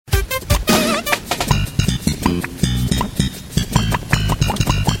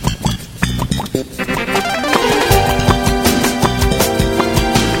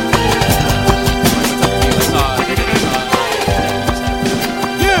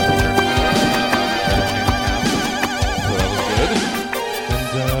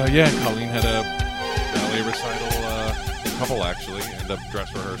Yeah, Colleen had a ballet recital, a couple actually, and a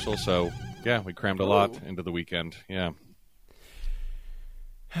dress rehearsal. So yeah, we crammed a lot into the weekend. Yeah.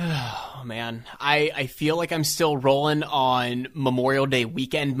 Oh, man. I feel like I'm still rolling on Memorial Day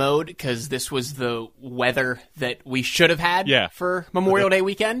weekend mode because this was the weather that we should have had for Memorial Day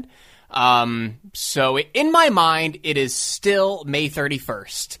weekend. So in my mind, it is still May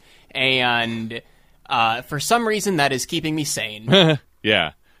 31st. And for some reason, that is keeping me sane.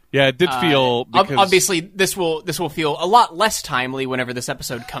 Yeah. Yeah, it did feel... because... Obviously, this will feel a lot less timely whenever this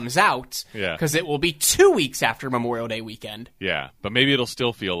episode comes out. Yeah. Because it will be 2 weeks after Memorial Day weekend. Yeah, but maybe it'll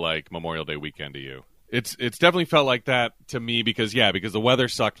still feel like Memorial Day weekend to you. It's definitely felt like that to me because the weather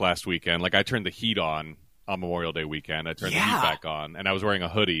sucked last weekend. Like, I turned the heat on Memorial Day weekend. I turned the heat back on, and I was wearing a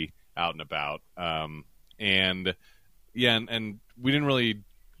hoodie out and about. And we didn't really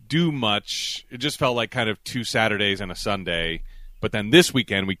do much. It just felt like kind of 2 Saturdays and a Sunday. But then this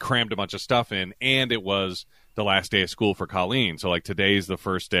weekend, we crammed a bunch of stuff in, and it was the last day of school for Colleen. So, like, today's the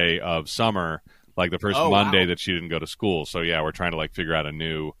first day of summer, like the first Monday that she didn't go to school. So, yeah, we're trying to, like, figure out a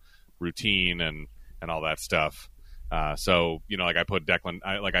new routine and all that stuff. So, like,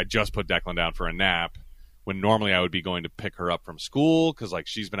 I just put Declan down for a nap when normally I would be going to pick her up from school because, like,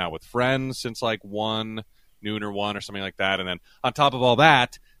 she's been out with friends since, like, noon or 1 or something like that. And then on top of all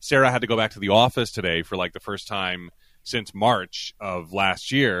that, Sarah had to go back to the office today for, like, the first time since March of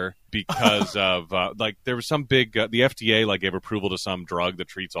last year because of there was some big the FDA like gave approval to some drug that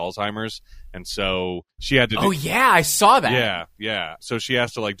treats Alzheimer's, and so she had to I saw that. Yeah, so she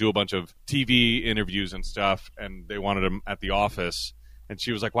has to like do a bunch of TV interviews and stuff, and they wanted him at the office, and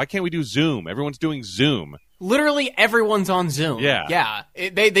she was like, why can't we do Zoom? Everyone's doing Zoom. Literally everyone's on Zoom. Yeah.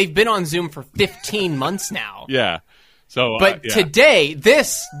 They've been on Zoom for 15 months now. Yeah. So, but today,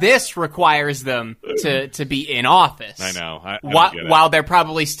 this requires them to be in office. I know. While they're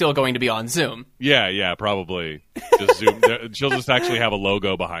probably still going to be on Zoom. Yeah, probably. Just Zoom. She'll just actually have a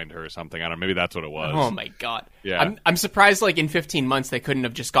logo behind her or something. I don't know. Maybe that's what it was. Oh, my God. Yeah. I'm surprised, like, in 15 months, they couldn't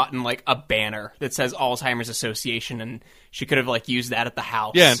have just gotten, like, a banner that says Alzheimer's Association, and she could have, like, used that at the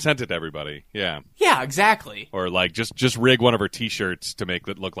house. Yeah, and sent it to everybody. Yeah. Yeah, exactly. Or, like, just rig one of her T-shirts to make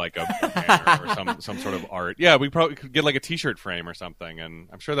it look like a banner or some sort of art. Yeah, we probably could get, like, a T-shirt frame or something, and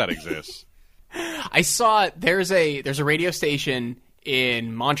I'm sure that exists. I saw there's a radio station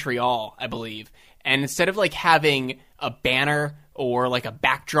in Montreal, I believe, and instead of, like, having a banner or like a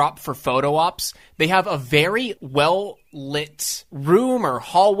backdrop for photo ops, they have a very well-lit room or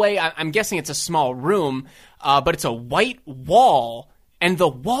hallway. I'm guessing it's a small room, but it's a white wall, and the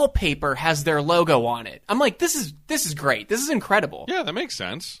wallpaper has their logo on it. I'm like, this is great. This is incredible. Yeah, that makes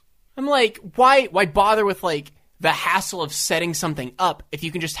sense. I'm like, why bother with, like, the hassle of setting something up if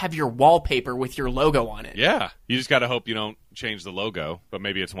you can just have your wallpaper with your logo on it? Yeah. You just got to hope you don't change the logo, but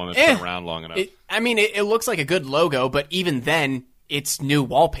maybe it's one that's been around long enough. It looks like a good logo, but even then, it's new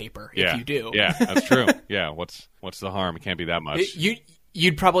wallpaper if you do. Yeah, that's true. Yeah, what's the harm? It can't be that much.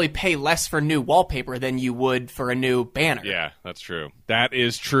 You'd probably pay less for new wallpaper than you would for a new banner. Yeah, that's true. That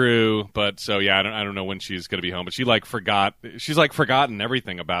is true. But so yeah, I don't know when she's gonna be home. But she's forgotten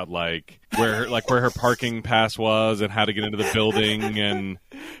everything about like where her parking pass was and how to get into the building and.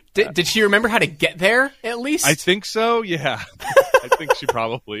 Did she remember how to get there at least? I think so. Yeah, I think she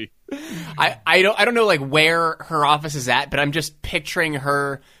probably. I don't know like where her office is at, but I'm just picturing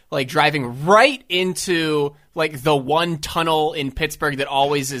her like driving right into like the one tunnel in Pittsburgh that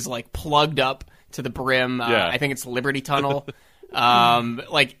always is like plugged up to the brim. I think it's Liberty Tunnel.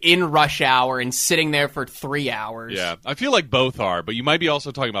 Like in rush hour and sitting there for 3 hours. Yeah, I feel like both are, but you might be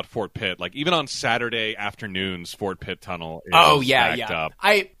also talking about Fort Pitt. Like even on Saturday afternoons, Fort Pitt Tunnel is backed up.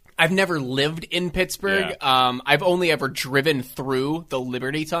 I've never lived in Pittsburgh. Yeah. I've only ever driven through the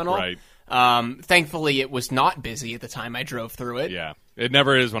Liberty Tunnel. Right. Thankfully, it was not busy at the time I drove through it. Yeah, it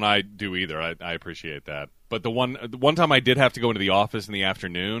never is when I do either. I appreciate that. But the one time I did have to go into the office in the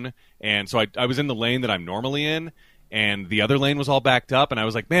afternoon, and so I was in the lane that I'm normally in, and the other lane was all backed up, and I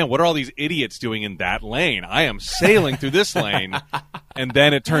was like, man, what are all these idiots doing in that lane? I am sailing through this lane. And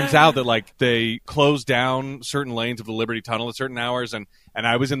then it turns out that like they closed down certain lanes of the Liberty Tunnel at certain hours, and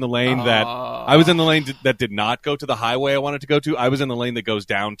I was in the lane that did not go to the highway I wanted to go to. I was in the lane that goes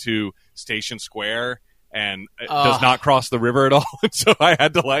down to Station Square and does not cross the river at all. So I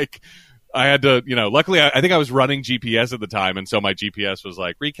had to, luckily I think I was running GPS at the time. And so my GPS was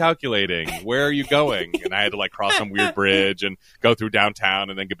like recalculating, where are you going? And I had to like cross some weird bridge and go through downtown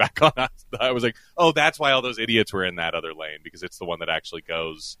and then get back on. I was like, oh, that's why all those idiots were in that other lane, because it's the one that actually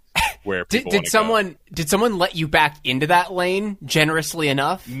goes where people did someone let you back into that lane generously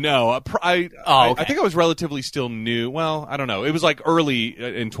enough? No, I think I was relatively still new. Well, I don't know. It was like early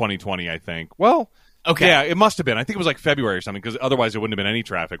in 2020, I think. Well, okay, yeah, it must have been. I think it was like February or something, because otherwise there wouldn't have been any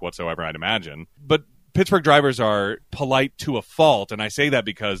traffic whatsoever, I'd imagine. But Pittsburgh drivers are polite to a fault, and I say that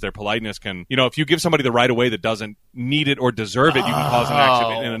because their politeness can, if you give somebody the right of way that doesn't need it or deserve it, you can cause an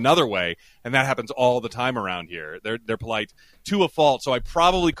accident in another way, and that happens all the time around here. They're polite to a fault, so I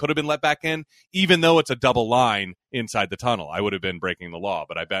probably could have been let back in, even though it's a double line inside the tunnel. I would have been breaking the law,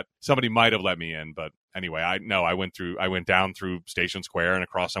 but I bet somebody might have let me in. But anyway, I went down through Station Square and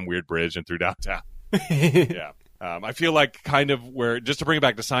across some weird bridge and through downtown. Yeah. I feel like kind of just to bring it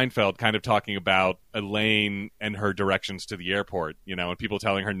back to Seinfeld, kind of talking about Elaine and her directions to the airport, and people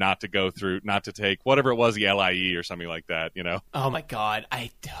telling her not to take whatever it was, the LIE or something like that, Oh my God. I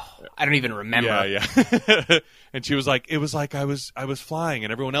don't even remember. Yeah. And she was like, it was like I was flying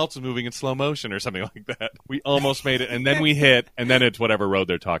and everyone else was moving in slow motion or something like that. We almost made it. And then we hit, and then it's whatever road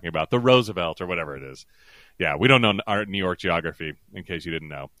they're talking about, the Roosevelt or whatever it is. Yeah, we don't know our New York geography, in case you didn't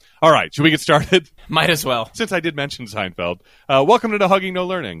know. All right, should we get started? Might as well. Since I did mention Seinfeld. Welcome to No Hugging, No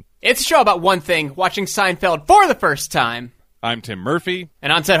Learning. It's a show about one thing, watching Seinfeld for the first time. I'm Tim Murphy.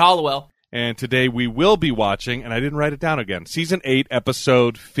 And I'm Ted Hollowell. And today we will be watching, and I didn't write it down again, Season 8,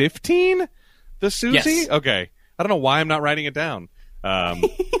 Episode 15? The Susie? Yes. Okay. I don't know why I'm not writing it down.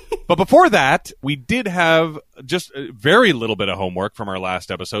 But before that, we did have just a very little bit of homework from our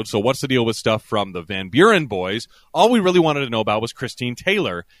last episode. So what's the deal with stuff from the Van Buren boys? All we really wanted to know about was Christine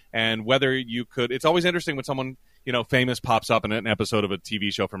Taylor, and whether you could... It's always interesting when someone, famous pops up in an episode of a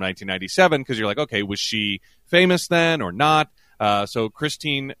TV show from 1997, because you're like, okay, was she famous then or not? So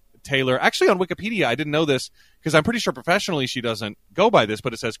Christine Taylor... Actually, on Wikipedia, I didn't know this, because I'm pretty sure professionally she doesn't go by this,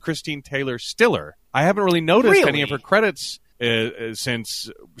 but it says Christine Taylor Stiller. I haven't really noticed any of her credits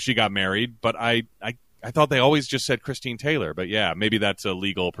since she got married, but I thought they always just said Christine Taylor. But yeah, maybe that's a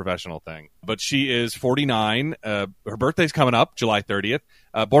legal professional thing. But she is 49. Her birthday's coming up, July 30th.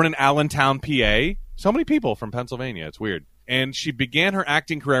 Born in Allentown, PA. So many people from Pennsylvania. It's weird. And she began her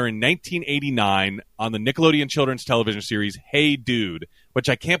acting career in 1989 on the Nickelodeon children's television series Hey Dude, which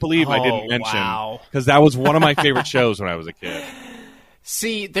I can't believe I didn't mention, because that was one of my favorite shows when I was a kid.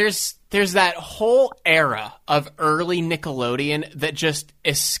 See, there's that whole era of early Nickelodeon that just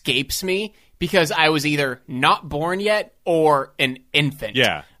escapes me because I was either not born yet or an infant.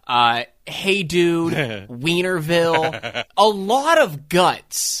 Yeah. Hey Dude, Wienerville, a lot of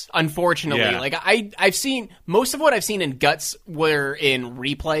Guts, unfortunately. Yeah. Like I've seen most of what I've seen in Guts were in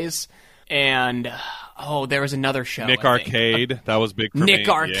replays, and there was another show. Nick Arcade, that was big for me. Nick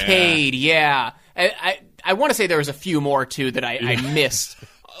Arcade, yeah. I want to say there was a few more too that I missed,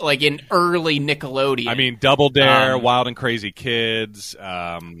 like in early Nickelodeon. I mean, Double Dare, Wild and Crazy Kids.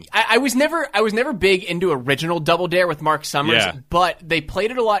 I was never big into original Double Dare with Mark Summers, but they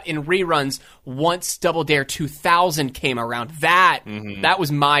played it a lot in reruns once Double Dare 2000 came around. That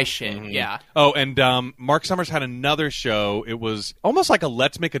was my shit. Yeah. Oh, and Mark Summers had another show. It was almost like a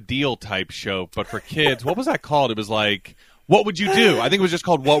Let's Make a Deal type show, but for kids. What was that called? It was like, What Would You Do? I think it was just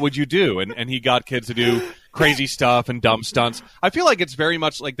called What Would You Do? And he got kids to do crazy stuff and dumb stunts. I feel like it's very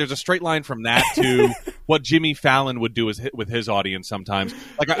much like there's a straight line from that to what Jimmy Fallon would do with his audience sometimes.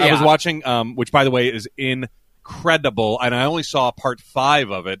 Like I was watching, which by the way is incredible, and I only saw part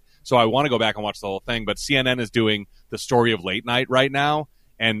 5 of it, so I want to go back and watch the whole thing. But CNN is doing the story of late night right now.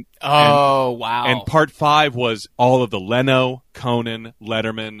 Wow. And part 5 was all of the Leno, Conan,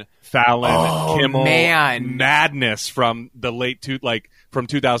 Letterman, Fallon, Kimmel madness from the late from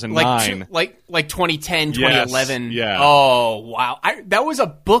 2009. Like 2010, 2011. Yes, yeah. Oh, wow. That was a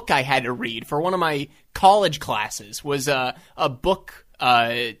book I had to read for one of my college classes, was a book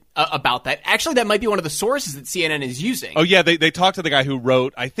about that. Actually, that might be one of the sources that CNN is using. Oh, yeah, they talked to the guy who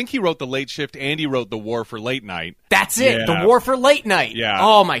wrote, I think he wrote The Late Shift and he wrote The War for Late Night. That's it, yeah. The War for Late Night. Yeah.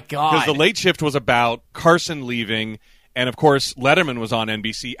 Oh, my God. Because The Late Shift was about Carson leaving, and of course, Letterman was on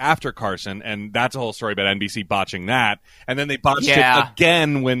NBC after Carson, and that's a whole story about NBC botching that. And then they botched it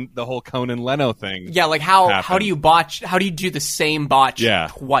again when the whole Conan Leno thing happened. How do you do the same botch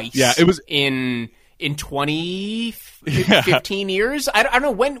twice? Yeah, it was in 15 years. I don't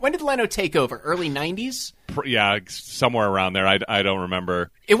know, when did Leno take over? Early 90s? Yeah, somewhere around there. I don't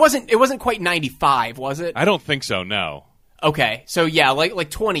remember. It wasn't quite 95, was it? I don't think so, no. Okay, so yeah, like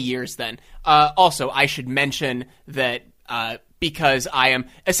 20 years then. Also, I should mention that because I am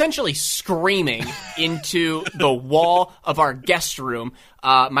essentially screaming into the wall of our guest room,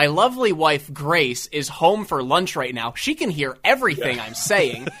 my lovely wife, Grace, is home for lunch right now. She can hear everything I'm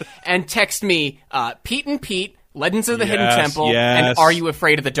saying and text me, Pete and Pete, Legends of the Hidden Yes, Temple, yes. and Are You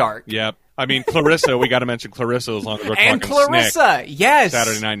Afraid of the Dark? Yep. I mean, Clarissa, we got to mention Clarissa as long as we're And talking Clarissa, Snick, yes.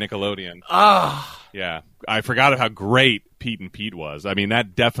 Saturday Night Nickelodeon. Ah, Yeah. I forgot how great Pete and Pete was. I mean,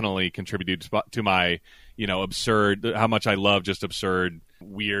 that definitely contributed to my, absurd, how much I love just absurd,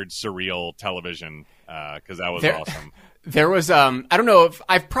 weird, surreal television, because that was awesome. There was, I don't know if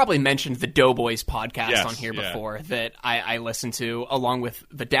I've probably mentioned the Doughboys podcast Yes, on here yeah. before that I listened to along with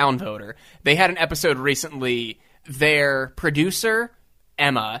the Downvoter. They had an episode recently. Their producer,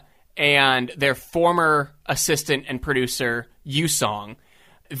 Emma, and their former assistant and producer, Yusong,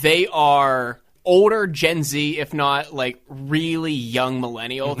 they are older Gen Z, if not like really young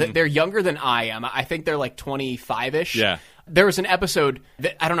millennial. They're younger than I am. I think they're like 25-ish. Yeah. There was an episode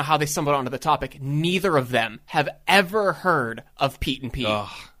that I don't know how they stumbled onto the topic. Neither of them have ever heard of Pete and Pete.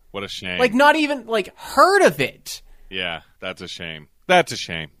 Oh, what a shame. Like not even like heard of it. Yeah, that's a shame. That's a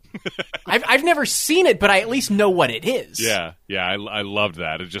shame. I've never seen it, but I at least know what it is. Yeah, I loved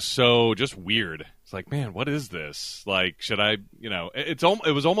that. It's just just weird. It's like, man, what is this? Like, should I,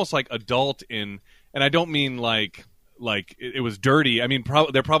 it was almost like adult and I don't mean like it was dirty. I mean,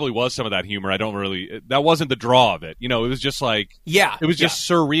 there probably was some of that humor. I don't really, that wasn't the draw of it. It was just like, yeah, it was just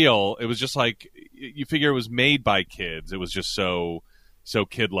surreal. It was just like, you figure it was made by kids. It was just so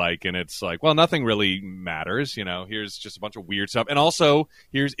kid-like, and it's like, well, nothing really matters, here's just a bunch of weird stuff, and also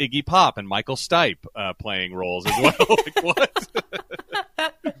here's Iggy Pop and Michael Stipe playing roles as well. Like, what?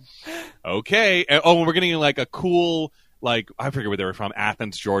 Okay. And we're getting like a cool, like, I forget where they were from,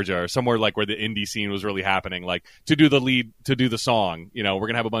 Athens, Georgia, or somewhere like where the indie scene was really happening, like to do the song, we're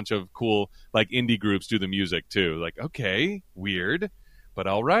gonna have a bunch of cool like indie groups do the music too. Like, okay, weird, but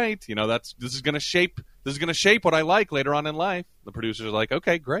all right, this is gonna shape what I like later on in life. The producers are like,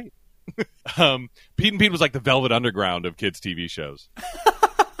 okay, great. Pete and Pete was like the Velvet Underground of kids' TV shows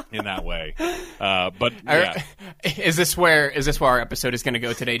in that way. But yeah. Is this where our episode is going to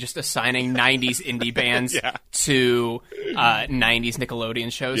go today? Just assigning 90s indie bands to 90s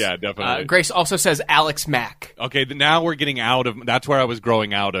Nickelodeon shows? Yeah, definitely. Grace also says Alex Mack. Okay, now we're getting out of... That's where I was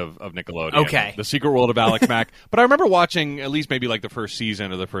growing out of Nickelodeon. Okay. The Secret World of Alex Mack. But I remember watching at least maybe like the first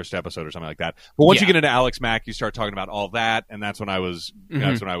season or the first episode or something like that. But once you get into Alex Mack, you start talking about all that, and that's when I was...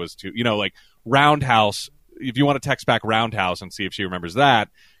 That's when I was too... like Roundhouse... If you want to text back Roundhouse and see if she remembers that,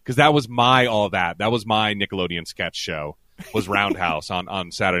 because that was my all that. That was my Nickelodeon sketch show, was Roundhouse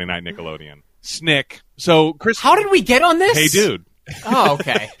on Saturday Night Nickelodeon. Snick. So, Chris... How did we get on this? Hey, dude. Oh,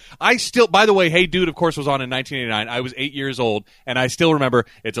 okay. By the way, Hey Dude, of course, was on in 1989. I was 8 years old, and I still remember,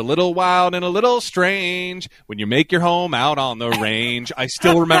 it's a little wild and a little strange when you make your home out on the range. I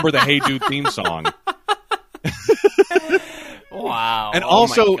still remember the Hey Dude theme song. Wow. And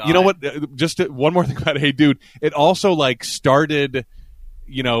also, you know what? Just one more thing about Hey Dude. It also like started,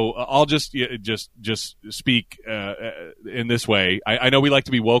 I'll just speak in this way. I know we like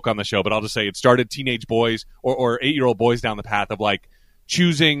to be woke on the show, but I'll just say it started teenage boys or 8-year-old boys down the path of like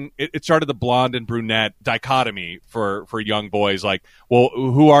choosing. It started the blonde and brunette dichotomy for young boys. Like, well,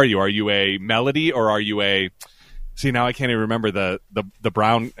 who are you? Are you a melody or are you a... See, now I can't even remember the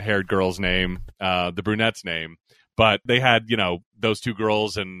brown-haired girl's name, the brunette's name. But they had, those two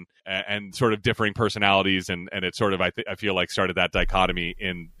girls and sort of differing personalities, and it sort of I feel like started that dichotomy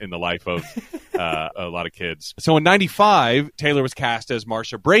in the life of a lot of kids. So in '95, Taylor was cast as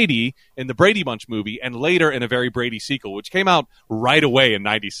Marsha Brady in the Brady Bunch movie, and later in a Very Brady sequel, which came out right away in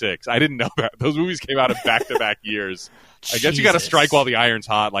 '96. I didn't know that those movies came out in back-to-back years. I guess you got to strike while the iron's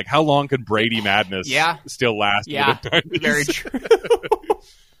hot. Like, how long could Brady madness still last? Yeah, very true.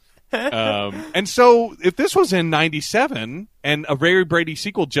 And so if this was in 97 and a Very Brady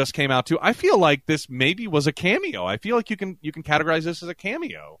sequel just came out too, I feel like this maybe was a cameo. I feel like you can categorize this as a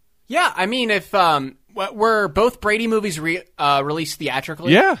cameo. Yeah, I mean, if were both Brady movies released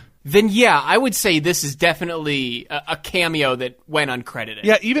theatrically, then I would say this is definitely a cameo that went uncredited.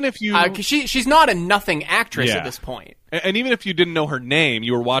 Yeah, even if you... 'cause she's not a nothing actress at this point. And even if you didn't know her name,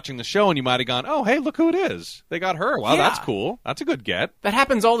 you were watching the show and you might have gone, oh, hey, look who it is. They got her. Wow, that's cool. That's a good get. That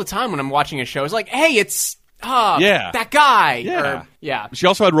happens all the time when I'm watching a show. It's like, hey, it's... that guy. Yeah. She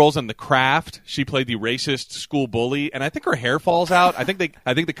also had roles in The Craft. She played the racist school bully, and I think her hair falls out. I think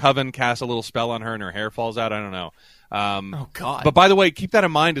the Coven casts a little spell on her, and her hair falls out. I don't know. Oh God! But by the way, keep that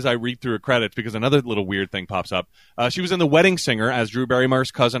in mind as I read through her credits, because another little weird thing pops up. She was in The Wedding Singer as Drew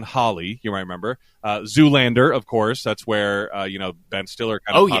Barrymore's cousin Holly. You might remember. Zoolander, of course. That's where Ben Stiller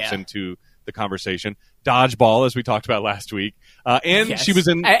kind of pops into the conversation. Dodgeball, as we talked about last week. And she was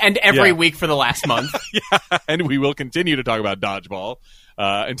in... And every week for the last month. And we will continue to talk about Dodgeball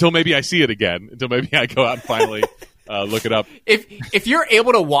until maybe I see it again, until maybe I go out and finally Look it up. If you're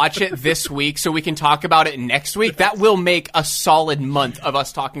able to watch it this week so we can talk about it next week, that will make a solid month of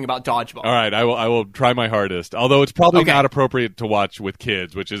us talking about Dodgeball. All right, I will try my hardest. Although it's probably not appropriate to watch with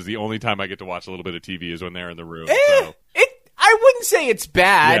kids, which is the only time I get to watch a little bit of TV is when they're in the room. So. I wouldn't say it's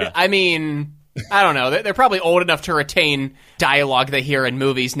bad. Yeah. I mean, I don't know. They're probably old enough to retain dialogue they hear in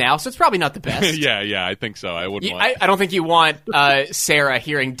movies now, so it's probably not the best. yeah, I think so. I wouldn't want... I don't think you want Sarah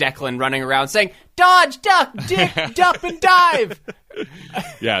hearing Declan running around saying, dodge, duck, dick, duck, and dive.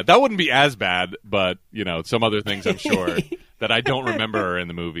 Yeah, that wouldn't be as bad, but, some other things I'm sure that I don't remember in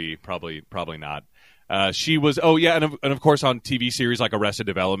the movie. Probably not. She was, and of course on TV series like Arrested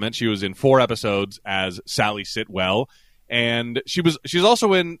Development, she was in 4 episodes as Sally Sitwell, and she's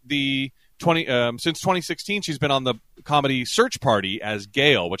also in the since 2016 she's been on the comedy Search Party as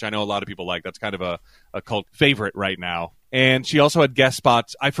Gail, which I know a lot of people like. That's kind of a cult favorite right now. And she also had guest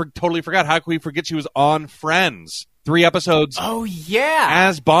spots. I totally forgot. How could we forget she was on Friends? 3 episodes. Oh yeah,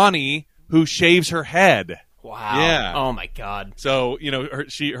 as Bonnie, who shaves her head. Wow. Yeah. Oh my God. So,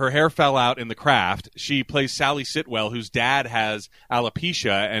 her hair fell out in The Craft. She plays Sally Sitwell, whose dad has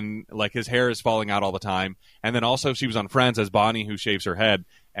alopecia and like his hair is falling out all the time. And then also she was on Friends as Bonnie, who shaves her head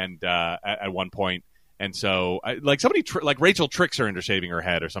and at one point. And so somebody like Rachel tricks her into shaving her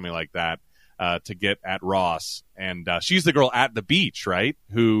head or something like that to get at Ross. And she's the girl at the beach, right?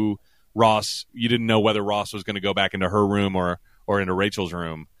 Who Ross, you didn't know whether Ross was going to go back into her room or into Rachel's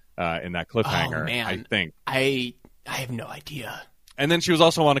room. In that cliffhanger, oh, man. I think. I have no idea. And then she was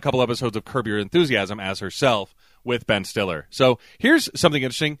also on a couple episodes of Curb Your Enthusiasm as herself with Ben Stiller. So here's something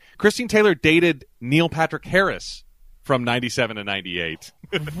interesting. Christine Taylor dated Neil Patrick Harris from 97 to 98.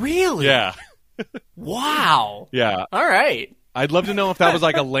 Really? Yeah. Wow. Yeah. All right. I'd love to know if that was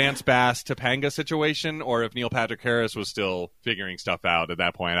like a Lance Bass Topanga situation or if Neil Patrick Harris was still figuring stuff out at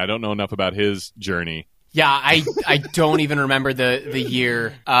that point. I don't know enough about his journey. Yeah, I don't even remember the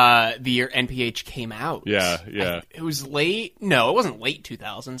year NPH came out. Yeah. It was late. No, it wasn't late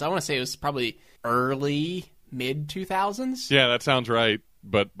 2000s. I want to say it was probably early mid 2000s. Yeah, that sounds right.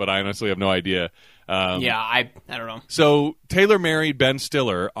 But I honestly have no idea. I don't know. So Taylor married Ben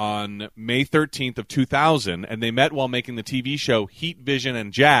Stiller on May 13th of 2000, and they met while making the TV show Heat, Vision,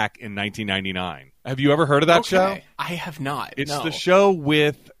 and Jack in 1999. Have you ever heard of that show? I have not. It's no. the show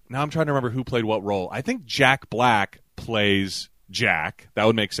with... Now I'm trying to remember who played what role. I think Jack Black plays Jack. That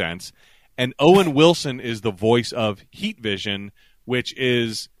would make sense. And Owen Wilson is the voice of Heat Vision, which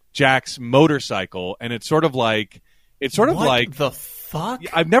is Jack's motorcycle. And it's sort of like... What the fuck?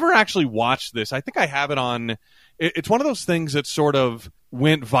 I've never actually watched this. I think I have it on... It's one of those things that sort of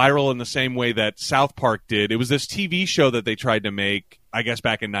went viral in the same way that South Park did. It was this TV show that they tried to make, I guess,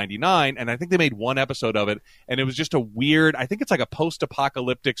 back in 99, and I think they made 1 episode of it, and it was just a weird, I think it's like a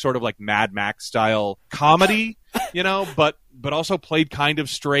post-apocalyptic sort of like Mad Max style comedy, but also played kind of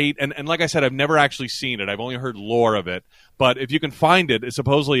straight, and like I said, I've never actually seen it. I've only heard lore of it, but if you can find it,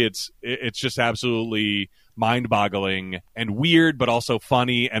 supposedly it's just absolutely mind-boggling and weird, but also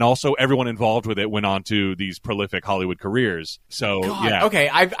funny, and also everyone involved with it went on to these prolific Hollywood careers. So, God, yeah. Okay,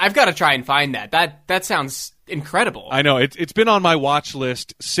 I've got to try and find that. That sounds incredible. I know. It's been on my watch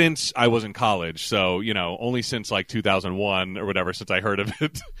list since I was in college, so, only since like 2001 or whatever, since I heard of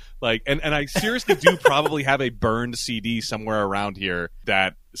it. And I seriously do probably have a burned CD somewhere around here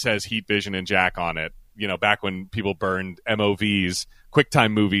that says Heat, Vision, and Jack on it, back when people burned MOVs,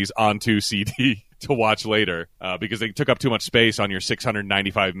 QuickTime movies onto CD to watch later because they took up too much space on your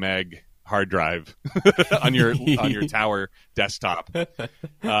 695 meg hard drive on your tower desktop.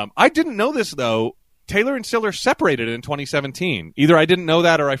 I didn't know this though. Taylor and Stiller separated in 2017. Either I didn't know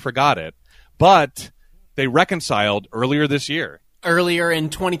that or I forgot it, but they reconciled earlier this year. Earlier in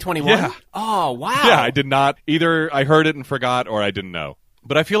 2021? Yeah. Oh, wow. Yeah, I did not. Either I heard it and forgot or I didn't know.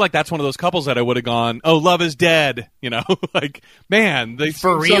 But I feel like that's one of those couples that I would have gone, oh, love is dead. Man, they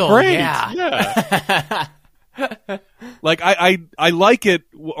for seem real, so great. Yeah. Like I like it,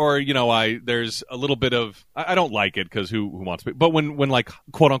 or there's a little bit of I don't like it because who wants to? But when like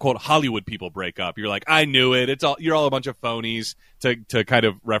quote unquote Hollywood people break up, you're like, I knew it. You're all a bunch of phonies. To kind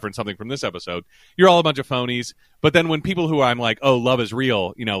of reference something from this episode, you're all a bunch of phonies. But then when people who I'm like, oh, love is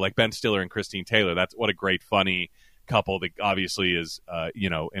real, like Ben Stiller and Christine Taylor, that's what a great funny couple that obviously is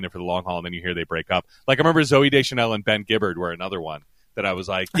in it for the long haul, and then you hear they break up. Like I remember Zooey Deschanel and Ben Gibbard were another one that I was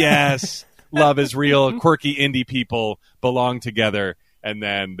like, yes, love is real, quirky indie people belong together, and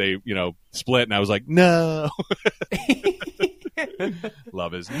then they split, and I was like, no.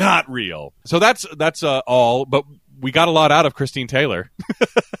 Love is not real. So that's all, but we got a lot out of Christine Taylor.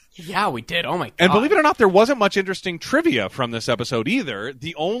 Yeah, we did. Oh my god. And believe it or not, there wasn't much interesting trivia from this episode either.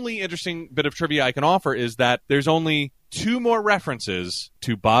 The only interesting bit of trivia I can offer is that there's only 2 more references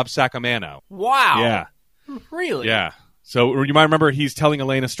to Bob Sacamano. Wow. Yeah. Really? Yeah. So you might remember he's telling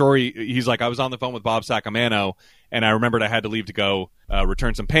Elaine a story. He's like, I was on the phone with Bob Sacamano, and I remembered I had to leave to go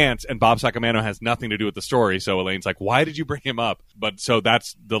return some pants, and Bob Sacamano has nothing to do with the story. So Elaine's like, why did you bring him up? But so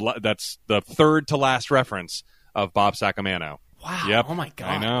that's the third to last reference of Bob Sacamano. Wow. Yep. Oh my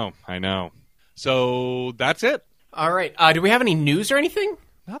god. I know. So that's it. All right. Do we have any news or anything?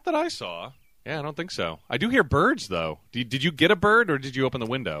 Not that I saw. Yeah, I don't think so. I do hear birds, though. Did you get a bird, or did you open the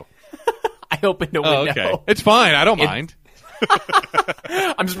window? I opened a window. Oh, okay. It's fine. I don't mind.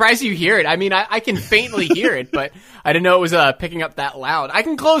 I'm surprised you hear it. I mean, I can faintly hear it, but I didn't know it was picking up that loud. I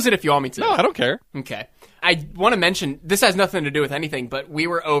can close it if you want me to. No, I don't care. Okay. I want to mention, this has nothing to do with anything, but we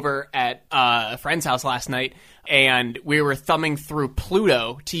were over at a friend's house last night, and we were thumbing through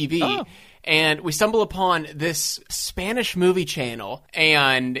Pluto TV, and we stumble upon this Spanish movie channel,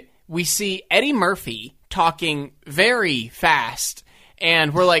 and we see Eddie Murphy talking very fast,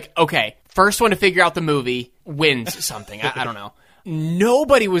 and we're like, okay, first one to figure out the movie wins something. I don't know.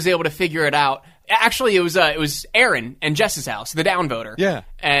 Nobody was able to figure it out. Actually, it was Aaron and Jess's house, the downvoter. Yeah.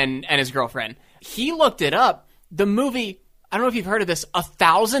 And his girlfriend. He looked it up. The movie, I don't know if you've heard of this,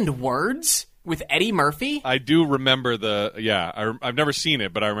 1,000 Words with Eddie Murphy. I do remember I've never seen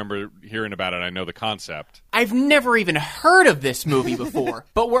it, but I remember hearing about it. I know the concept. I've never even heard of this movie before,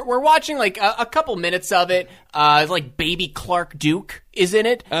 but we're watching like a couple minutes of it. Like baby Clark Duke is in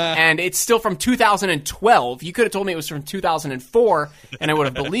it, and it's still from 2012. You could have told me it was from 2004, and I would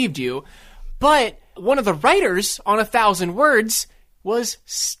have believed you. But one of the writers on 1,000 Words was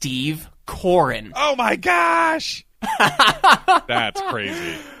Steve Coren. Oh my gosh! That's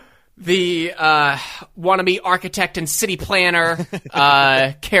crazy. The wannabe architect and city planner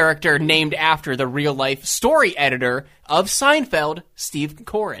character named after the real-life story editor of Seinfeld, Steve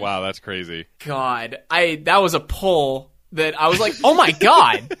Coren. Wow, that's crazy. God, that was a pull that I was like, oh my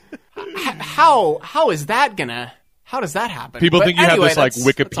god, how is that gonna? How does that happen? People think you anyway, have this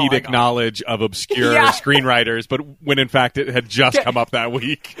like Wikipedic knowledge of obscure screenwriters, but when in fact it had just come up that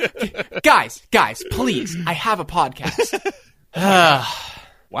week. guys, please, I have a podcast.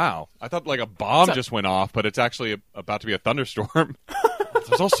 Wow, I thought like a bomb just went off, but it's actually about to be a thunderstorm.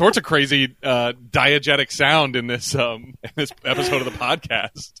 There's all sorts of crazy diegetic sound in this episode of the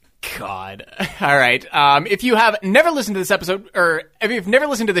podcast. God. All right. If you have never listened to this episode, or if you've never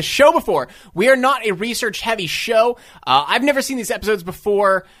listened to this show before, we are not a research-heavy show. I've never seen these episodes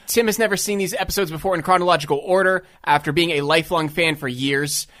before. Tim has never seen these episodes before in chronological order after being a lifelong fan for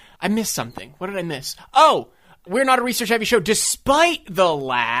years. I missed something. What did I miss? Oh, we're not a research-heavy show, despite the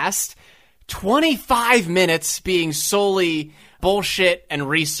last 25 minutes being solely bullshit and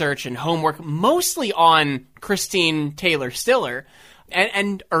research and homework, mostly on Christine Taylor Stiller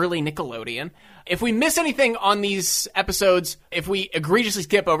and early Nickelodeon. If we miss anything on these episodes, if we egregiously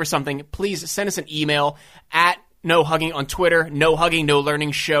skip over something, please send us an email at No Hugging on Twitter, No Hugging, No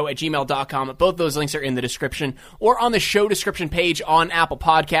Learning Show at gmail.com. Both those links are in the description or on the show description page on Apple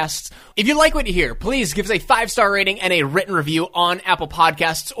Podcasts. If you like what you hear, please give us a 5-star rating and a written review on Apple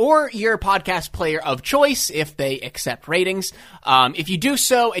Podcasts or your podcast player of choice if they accept ratings. If you do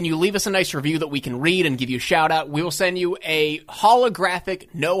so and you leave us a nice review that we can read and give you a shout out, we will send you a holographic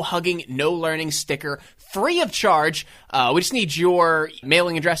No Hugging, No Learning sticker free of charge. We just need your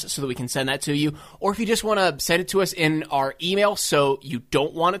mailing address so that we can send that to you. Or if you just want to send it to us in our email so you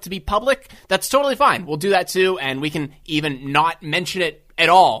don't want it to be public, that's totally fine. We'll do that too, and we can even not mention it at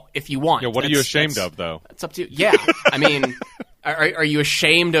all if you want. Yeah, what are you ashamed of, though? That's up to you. Yeah, I mean, are you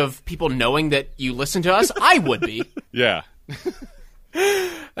ashamed of people knowing that you listen to us? I would be. Yeah.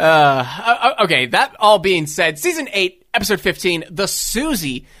 Okay, that all being said, Season 8, Episode 15, The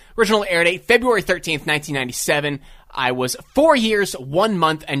Susie, original air date February 13th, 1997. I was 4 years, 1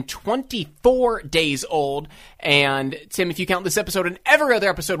 month, and 24 days old. And, Tim, if you count this episode and every other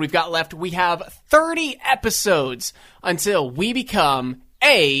episode we've got left, we have 30 episodes until we become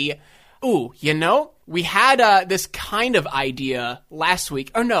a... Ooh, you know, we had this kind of idea last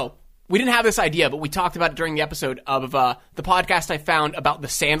week. Oh, no. We didn't have this idea, but we talked about it during the episode of the podcast I found about the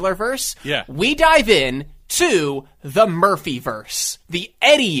Sandler-verse. Yeah. We dive in to the Murphy-verse, the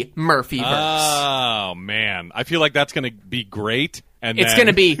Eddie Murphy-verse. Oh, man. I feel like that's going to be great. And it's going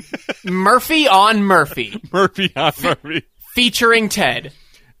to be Murphy on Murphy. Murphy on Murphy. Featuring Ted.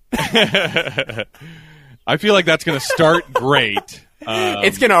 I feel like that's going to start great.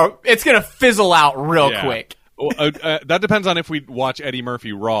 It's gonna fizzle out real quick. That depends on if we watch Eddie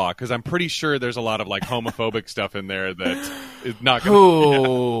Murphy Raw, because I'm pretty sure there's a lot of like homophobic stuff in there that is not going to.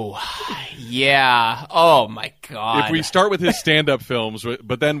 Ooh, yeah. Oh my god. If we start with his stand-up films,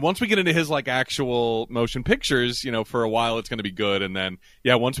 but then once we get into his like actual motion pictures, for a while it's going to be good, and then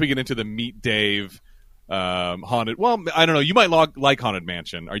once we get into the Meet Dave. Haunted. Well, I don't know. You might like Haunted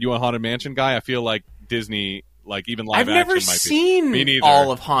Mansion. Are you a Haunted Mansion guy? I feel like Disney, like even live action, I've never seen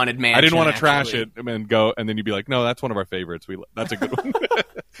all of Haunted Mansion. I didn't want to trash it and go, and then you'd be like, "No, that's one of our favorites. That's a good one."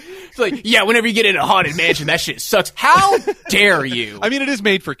 It's like, whenever you get into Haunted Mansion, that shit sucks. How dare you? I mean, it is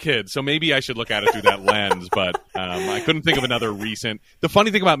made for kids, so maybe I should look at it through that lens. But I couldn't think of another recent. The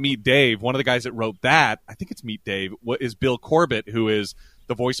funny thing about Meet Dave, one of the guys that wrote that, I think it's Meet Dave, is Bill Corbett, who is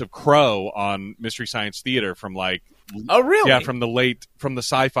the voice of Crow on Mystery Science Theater from like from the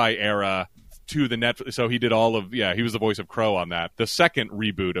sci-fi era to the Netflix. So he did all of he was the voice of Crow on that, the second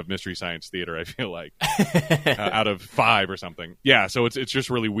reboot of Mystery Science Theater, I feel like. Out of 5 or something. So it's just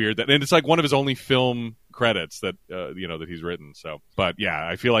really weird and it's like one of his only film credits that that he's written. So but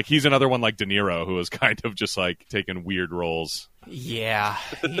I feel like he's another one like De Niro, who is kind of just like taking weird roles.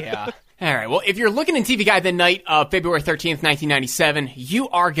 All right, well, if you're looking in TV Guide the night of February 13th, 1997, you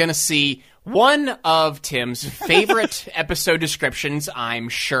are going to see one of Tim's favorite episode descriptions, I'm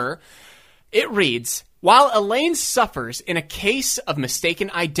sure. It reads, while Elaine suffers in a case of mistaken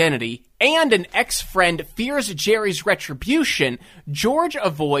identity and an ex-friend fears Jerry's retribution, George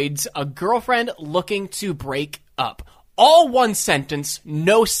avoids a girlfriend looking to break up. All one sentence,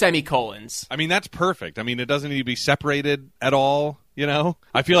 no semicolons. I mean, that's perfect. I mean, it doesn't need to be separated at all,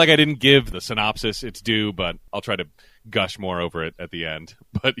 I feel like I didn't give the synopsis its due, but I'll try to gush more over it at the end.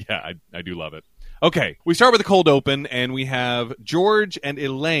 But I do love it. Okay, we start with a cold open, and we have George and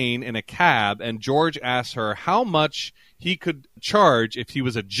Elaine in a cab, and George asks her how much he could charge if he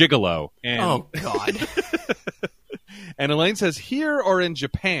was a gigolo. And, oh, God. And Elaine says, here or in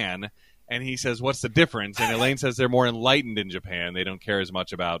Japan? And he says, what's the difference? And Elaine says they're more enlightened in Japan. They don't care as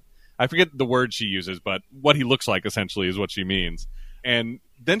much about, I forget the word she uses, but what he looks like essentially is what she means. And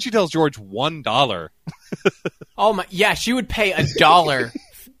then she tells George $1. Oh my! Yeah, she would pay $1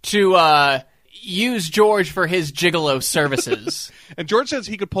 to use George for his gigolo services. And George says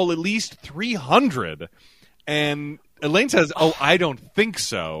he could pull at least 300. And Elaine says, "Oh, I don't think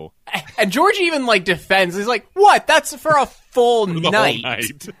so." And George even defends. He's like, "What? That's for a full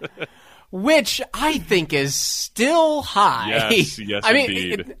night." Which I think is still high. Yes, I mean,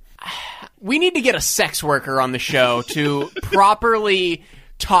 indeed. We need to get a sex worker on the show to properly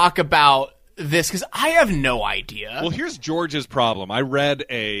talk about this, because I have no idea. Well, here's George's problem. I read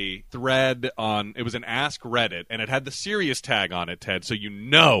a thread on, it was an Ask Reddit, and it had the serious tag on it, Ted, so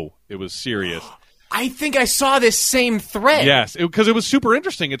it was serious. I think I saw this same thread. Yes, because it was super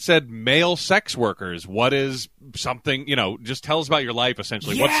interesting. It said male sex workers. What is something, just tell us about your life,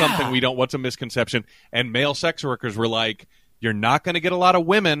 essentially. Yeah. What's something what's a misconception? And male sex workers were like, you're not going to get a lot of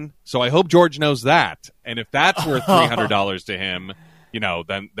women, so I hope George knows that. And if that's worth $300 to him,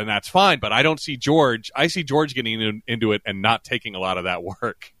 then that's fine. But I don't see George. I see George getting into it and not taking a lot of that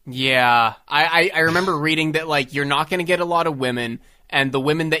work. Yeah. I remember reading that, you're not going to get a lot of women, and the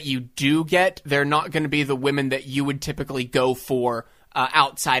women that you do get, they're not going to be the women that you would typically go for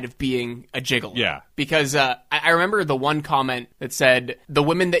outside of being a gigolo. Yeah. Because I remember the one comment that said, the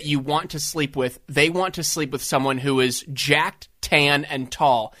women that you want to sleep with, they want to sleep with someone who is jacked, tan, and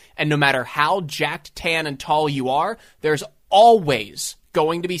tall. And no matter how jacked, tan, and tall you are, there's always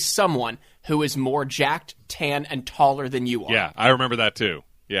going to be someone who is more jacked, tan, and taller than you are. Yeah, I remember that too.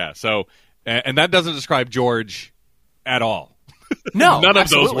 Yeah, so, and that doesn't describe George at all. No, none of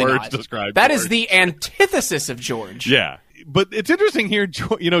those words not. describe That George. is the antithesis of George. Yeah. But it's interesting here,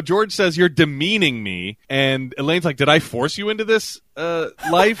 George says, you're demeaning me. And Elaine's like, did I force you into this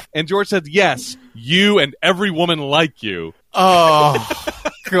life? And George says, yes, you and every woman like you. Oh,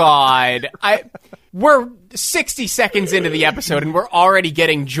 God. We're 60 seconds into the episode, and we're already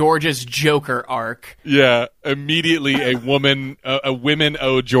getting George's Joker arc. Yeah, immediately a women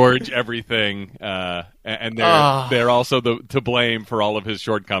owe George everything, and they're also to blame for all of his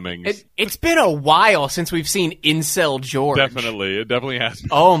shortcomings. It's been a while since we've seen Incel George. It definitely has.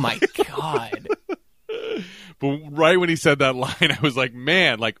 Oh my God. But right when he said that line, I was like,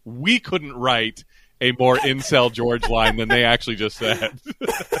 man, we couldn't write a more Incel George line than they actually just said.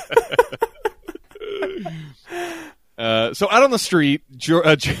 So out on the street,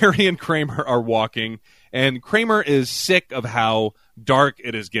 Jerry and Kramer are walking, and Kramer is sick of how dark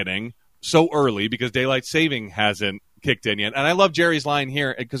it is getting so early because daylight saving hasn't kicked in yet. And I love Jerry's line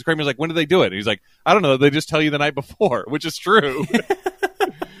here because Kramer's like, when did they do it? And he's like, I don't know. They just tell you the night before, which is true.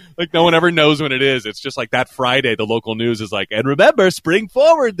 Like no one ever knows when it is. It's just like that Friday, the local news is like, and remember, spring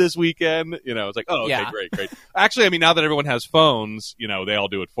forward this weekend. It's like, oh, okay, great. Actually, I mean, now that everyone has phones, they all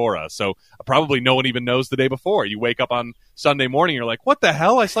do it for us. So probably no one even knows the day before. You wake up on Sunday morning, you're like, what the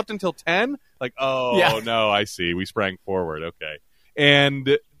hell? I slept until 10? Like, no, I see. We sprang forward. Okay.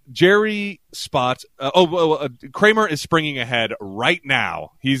 And Jerry spots. Kramer is springing ahead right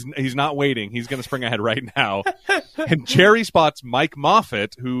now. He's not waiting. He's going to spring ahead right now. And Jerry spots Mike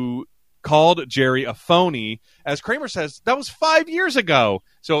Moffat, who called Jerry a phony. As Kramer says, that was 5 years ago.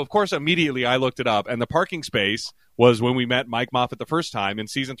 So of course, immediately I looked it up, and the parking space was when we met Mike Moffat the first time in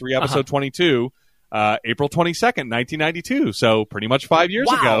season 3, episode 22. April 22nd, 1992. So pretty much 5 years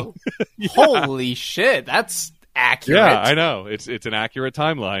ago. Yeah. Holy shit, that's accurate. Yeah, I know. It's an accurate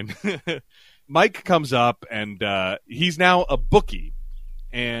timeline. Mike comes up, and he's now a bookie,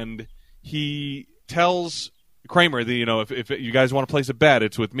 and he tells Kramer that if you guys want to place a bet,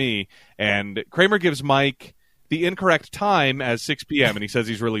 it's with me. And Kramer gives Mike the incorrect time as 6 p.m. and he says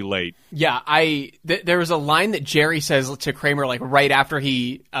he's really late. Yeah, there was a line that Jerry says to Kramer like right after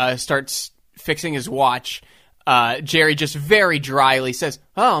he starts fixing his watch. Jerry just very dryly says,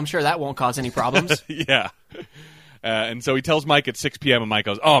 "Oh, I'm sure that won't cause any problems." Yeah. And so he tells Mike at 6 p.m. and Mike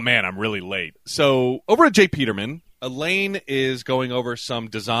goes, "Oh, man, I'm really late." So over at J. Peterman, Elaine is going over some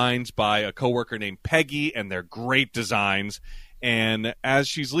designs by a coworker named Peggy, and they're great designs. And as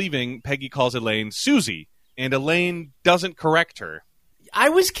she's leaving, Peggy calls Elaine Susie, and Elaine doesn't correct her. I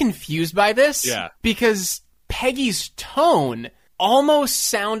was confused by this because Peggy's tone almost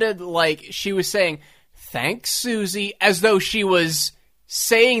sounded like she was saying, "Thanks, Susie," as though she was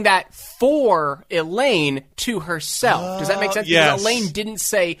saying that for Elaine to herself. Does that make sense? Yes. Because Elaine didn't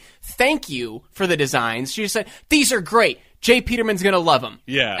say thank you for the designs. She just said, "These are great. Jay Peterman's going to love them."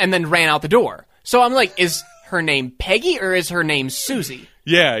 Yeah. And then ran out the door. So I'm like, is her name Peggy or is her name Susie?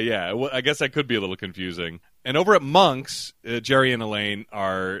 Yeah. Well, I guess that could be a little confusing. And over at Monk's, Jerry and Elaine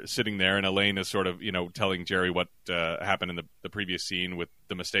are sitting there, and Elaine is sort of, telling Jerry what happened in the previous scene with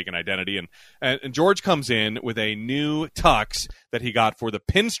the mistaken identity. And George comes in with a new tux that he got for the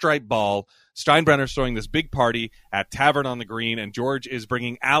pinstripe ball. Steinbrenner's throwing this big party at Tavern on the Green, and George is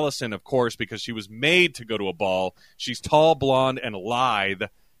bringing Allison, of course, because she was made to go to a ball. She's tall, blonde, and lithe.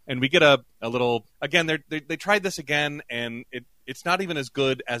 And we get a little, again, they tried this again, and it's not even as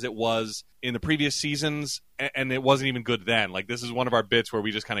good as it was in the previous seasons, and it wasn't even good then. Like, this is one of our bits where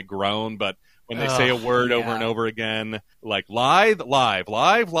we just kind of groan, but when they say a word over and over again, like lithe, live,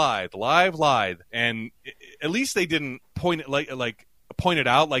 and at least they didn't point it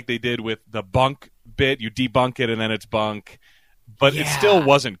out like they did with the bunk bit. You debunk it, and then it's bunk. But it still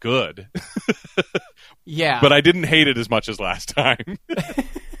wasn't good. Yeah. But I didn't hate it as much as last time.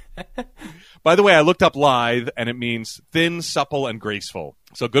 By the way, I looked up lithe, and it means thin, supple, and graceful.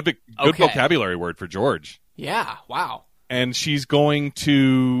 So good vocabulary word for George. Yeah, wow. And she's going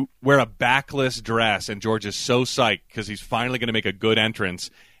to wear a backless dress, and George is so psyched because he's finally going to make a good entrance.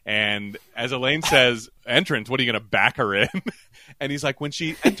 And as Elaine says, entrance, what are you going to back her in? And he's like, when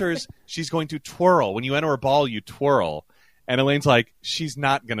she enters, she's going to twirl. When you enter a ball, you twirl. And Elaine's like, she's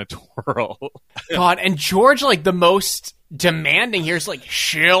not going to twirl. God, and George, like, the most demanding here is like,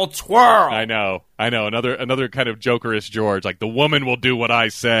 she'll twirl. I know. Another kind of jokerish George, like, the woman will do what I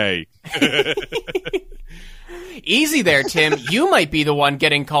say. Easy there, Tim. You might be the one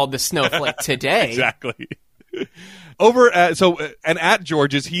getting called the snowflake today. Exactly. At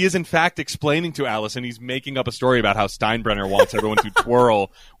George's, he is in fact explaining to Allison, he's making up a story about how Steinbrenner wants everyone to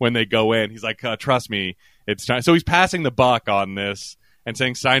twirl when they go in. He's like, trust me, it's time. So he's passing the buck on this and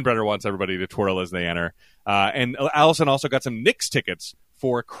saying Steinbrenner wants everybody to twirl as they enter. And Allison also got some Knicks tickets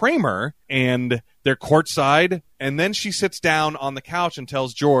for Kramer, and they're courtside. And then she sits down on the couch and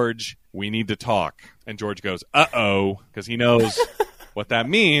tells George, we need to talk. And George goes, uh-oh, because he knows what that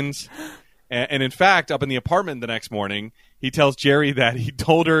means. And in fact, up in the apartment the next morning, he tells Jerry that he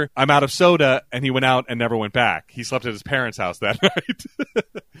told her, I'm out of soda, and he went out and never went back. He slept at his parents' house that night.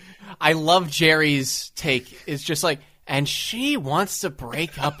 I love Jerry's take. It's just like, and she wants to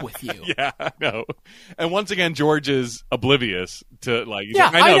break up with you. Yeah, I know. And once again, George is oblivious to, like, yeah,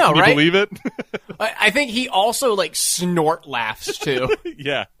 like, I know, can right? you believe it? I think he also, like, snort laughs, too.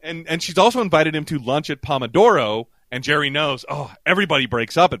 Yeah. And she's also invited him to lunch at Pomodoro, and Jerry knows, everybody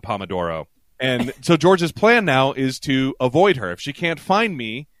breaks up at Pomodoro. And so George's plan now is to avoid her. If she can't find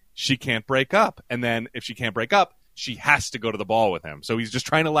me, she can't break up. And then if she can't break up, she has to go to the ball with him. So he's just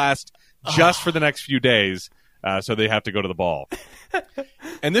trying to last just for the next few days, so they have to go to the ball.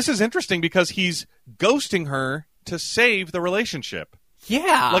 And this is interesting because he's ghosting her to save the relationship.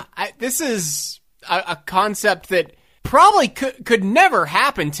 Yeah. This is a concept that probably could never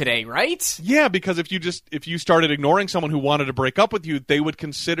happen today, right? Yeah, because if you started ignoring someone who wanted to break up with you, they would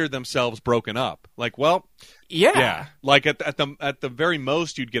consider themselves broken up. Like, well, yeah. Like at the very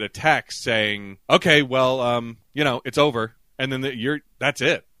most, you'd get a text saying, "Okay, well, it's over," and then that's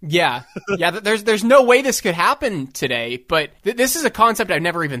it. Yeah. There's no way this could happen today, but this is a concept I've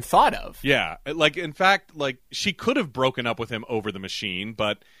never even thought of. Yeah, like in fact, like she could have broken up with him over the machine,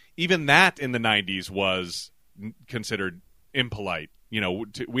 but even that in the 90s was considered impolite.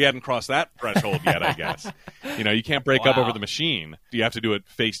 We hadn't crossed that threshold yet, I guess. You can't break up over the machine. You have to do it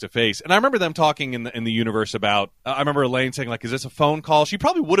face to face. And I remember them talking in the universe about. I remember Elaine saying, like, "Is this a phone call?" She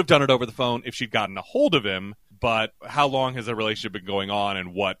probably would have done it over the phone if she'd gotten a hold of him. But how long has the relationship been going on,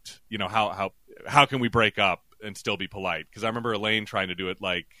 and what how can we break up and still be polite? Because I remember Elaine trying to do it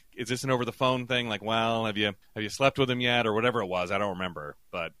like, "Is this an over the phone thing?" Like, well, have you slept with him yet, or whatever it was? I don't remember.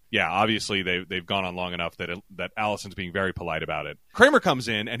 But yeah, obviously they've gone on long enough that Allison's being very polite about it. Kramer comes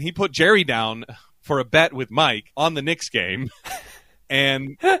in and he put Jerry down for a bet with Mike on the Knicks game,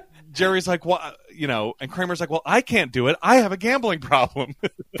 and Jerry's like, "Well, and Kramer's like, well, I can't do it. I have a gambling problem."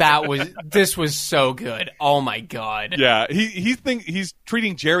 This was so good. Oh my God. Yeah, he's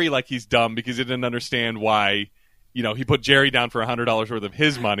treating Jerry like he's dumb because he didn't understand why. He put Jerry down for $100 worth of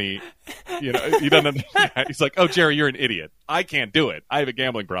his money. He doesn't understand. He's like, "Oh, Jerry, you're an idiot. I can't do it. I have a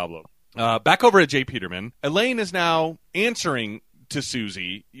gambling problem." Back over at J. Peterman, Elaine is now answering to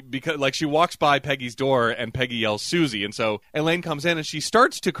Susie because, like, she walks by Peggy's door and Peggy yells Susie, and so Elaine comes in and she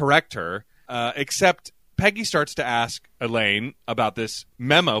starts to correct her, except Peggy starts to ask Elaine about this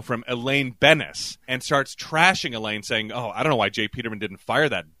memo from Elaine Bennis and starts trashing Elaine, saying, "Oh, I don't know why Jay Peterman didn't fire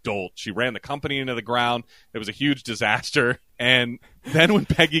that dolt. She ran the company into the ground. It was a huge disaster." And then when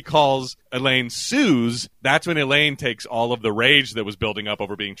Peggy calls Elaine Suze, that's when Elaine takes all of the rage that was building up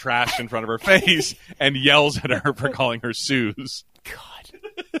over being trashed in front of her face and yells at her for calling her Suze. God.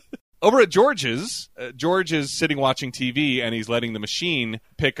 Over at George's, George is sitting watching TV, and he's letting the machine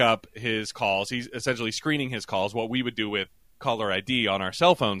pick up his calls. He's essentially screening his calls, what we would do with caller ID on our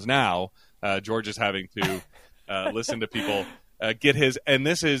cell phones now. George is having to listen to people get his, and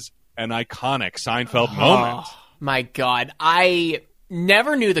this is an iconic Seinfeld moment. My God. I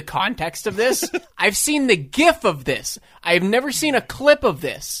never knew the context of this. I've seen the GIF of this. I've never seen a clip of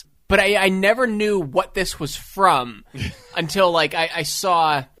this, but I never knew what this was from until, like, I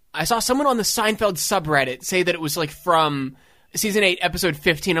saw someone on the Seinfeld subreddit say that it was, like, from season 8, episode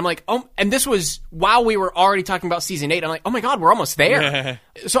 15. I'm like, oh, and this was while we were already talking about season 8. I'm like, oh my God, we're almost there.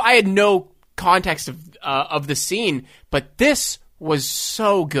 So I had no context of the scene, but this was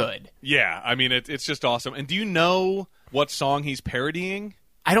so good. Yeah, I mean, it's just awesome. And do you know what song he's parodying?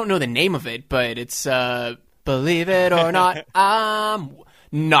 I don't know the name of it, but it's Believe It or Not, I'm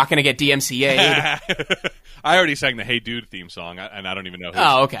not going to get DMCA'd. I already sang the Hey Dude theme song, and I don't even know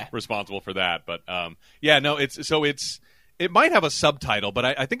who's responsible for that. But yeah, no, it might have a subtitle, but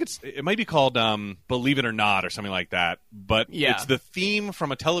I think it might be called Believe It or Not or something like that. But it's the theme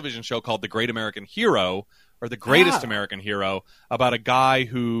from a television show called The Great American Hero, or The Greatest American Hero, about a guy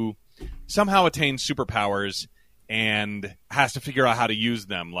who somehow attains superpowers and has to figure out how to use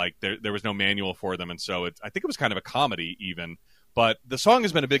them. Like there was no manual for them, and so I think it was kind of a comedy even. But the song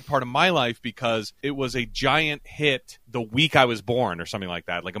has been a big part of my life because it was a giant hit the week I was born or something like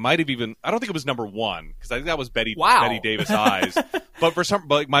that. Like, it might have even, I don't think it was number one because I think that was Betty Davis Eyes.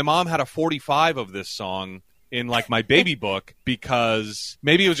 But my mom had a 45 of this song in, like, my baby book because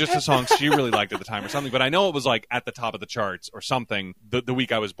maybe it was just a song she really liked at the time or something. But I know it was, like, at the top of the charts or something the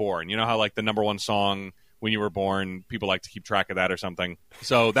week I was born. You know how, like, the number one song when you were born, people like to keep track of that or something.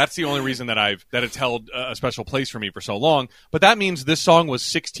 So that's the only reason that it's held a special place for me for so long. But that means this song was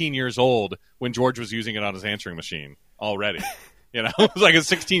 16 years old when George was using it on his answering machine already. You know, it was like a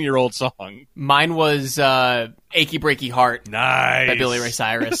 16-year-old song. Mine was Achy Breaky Heart. Nice. By Billy Ray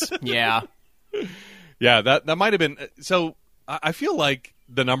Cyrus. Yeah. Yeah, that might have been. So I feel like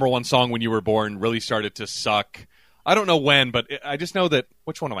the number one song when you were born really started to suck. I don't know when, but I just know that.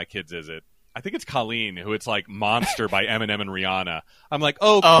 Which one of my kids is it? I think it's Colleen, who it's like Monster by Eminem and Rihanna. I'm like,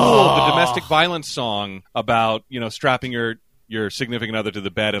 oh, cool, the domestic violence song about, strapping your significant other to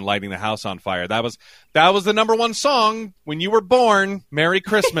the bed and lighting the house on fire. That was the number one song when you were born. Merry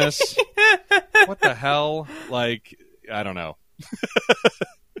Christmas. What the hell? Like, I don't know.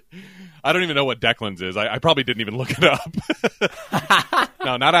 I don't even know what Declan's is. I probably didn't even look it up.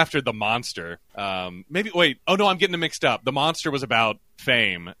 No, not after The Monster. Maybe, wait. Oh, no, I'm getting it mixed up. The Monster was about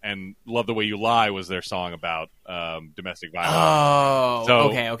fame, and Love the Way You Lie was their song about domestic violence. Oh, so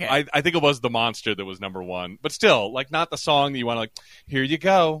okay. I think it was The Monster that was number one. But still, like, not the song that you want to, like, here you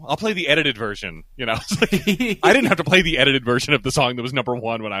go. I'll play the edited version, you know? I didn't have to play the edited version of the song that was number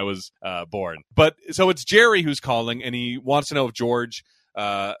one when I was born. But, so it's Jerry who's calling, and he wants to know if George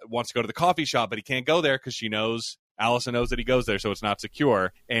wants to go to the coffee shop, but he can't go there because Allison knows that he goes there, so it's not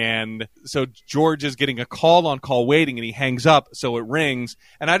secure. And so George is getting a call on call waiting, and he hangs up, so it rings.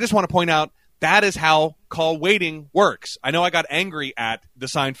 And I just want to point out, that is how call waiting works. I know I got angry at the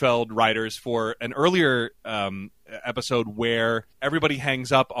Seinfeld writers for an earlier episode where everybody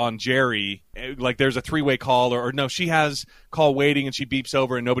hangs up on Jerry. Like there's a three-way call, or no, she has call waiting and she beeps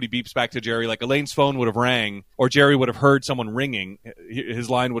over and nobody beeps back to Jerry. Like Elaine's phone would have rang, or Jerry would have heard someone ringing. His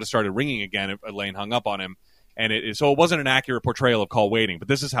line would have started ringing again if Elaine hung up on him. And so it wasn't an accurate portrayal of call waiting, but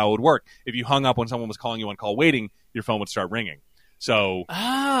this is how it would work. If you hung up when someone was calling you on call waiting, your phone would start ringing. So,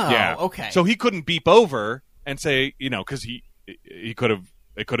 yeah. Okay. So he couldn't beep over and say, you know, because he could have,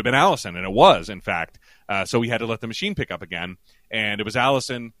 it could have been Allison, and it was, in fact. So we had to let the machine pick up again. And it was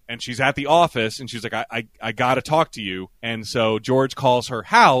Allison, and she's at the office, and she's like, I got to talk to you. And so George calls her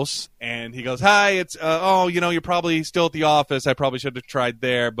house, and he goes, hi, it's, you're probably still at the office. I probably should have tried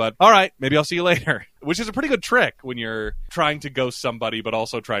there, but all right, maybe I'll see you later. Which is a pretty good trick when you're trying to ghost somebody, but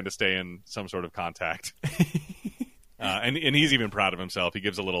also trying to stay in some sort of contact. And he's even proud of himself. He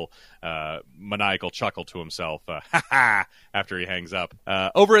gives a little maniacal chuckle to himself after he hangs up.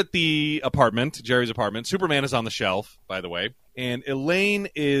 Over at the apartment, Jerry's apartment, Superman is on the shelf, by the way. And Elaine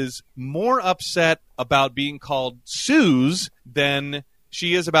is more upset about being called Suze than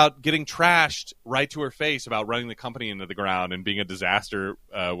she is about getting trashed right to her face about running the company into the ground and being a disaster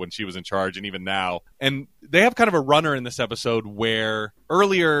when she was in charge, and even now. And they have kind of a runner in this episode where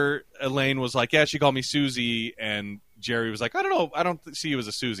earlier Elaine was like, yeah, she called me Susie, and Jerry was like, I don't know, I don't see you as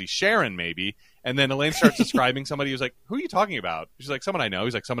a Susie. Sharon, maybe. And then Elaine starts describing somebody who's like, who are you taling about? She's like, someone I know.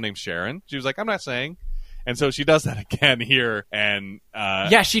 He's like, someone named Sharon. She was like, I'm not saying. And so she does that again here. And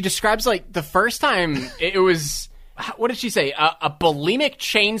yeah, she describes, like, the first time it was... What did she say? A bulimic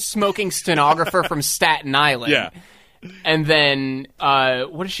chain-smoking stenographer from Staten Island. Yeah. And then,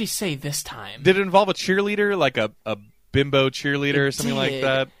 what did she say this time? Did it involve a cheerleader, like a bimbo cheerleader or something like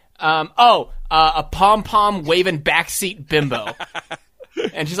that? A pom-pom waving backseat bimbo.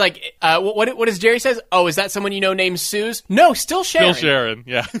 And she's like, what does Jerry says? Oh, is that someone you know named Suze? No, still Sharon. Still Sharon,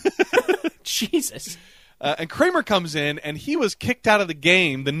 yeah. Jesus. And Kramer comes in, and he was kicked out of the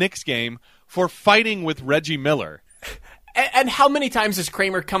game, the Knicks game, for fighting with Reggie Miller. And how many times has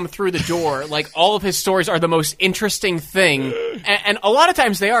Kramer come through the door? Like, all of his stories are the most interesting thing. And a lot of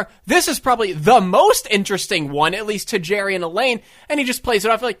times they are. This is probably the most interesting one, at least to Jerry and Elaine. And he just plays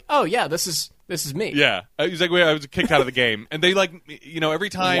it off like, oh, yeah, this is me. Yeah. He's like, wait, I was kicked out of the game. And they, like, you know, every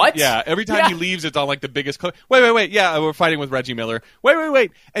time. What? Yeah. Every time he leaves, it's on, like, the biggest. Wait. Yeah, we're fighting with Reggie Miller.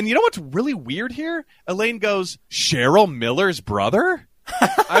 Wait. And you know what's really weird here? Elaine goes, Cheryl Miller's brother?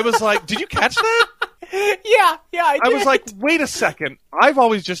 I was like, did you catch that? Yeah, I did. I was like, wait a second. I've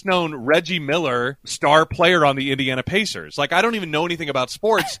always just known Reggie Miller, star player on the Indiana Pacers. Like, I don't even know anything about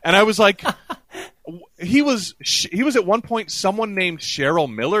sports. And I was like, he was at one point someone named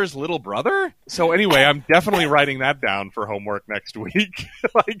Cheryl Miller's little brother? So anyway, I'm definitely writing that down for homework next week.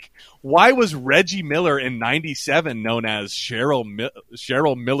 Like, why was Reggie Miller in 97 known as Cheryl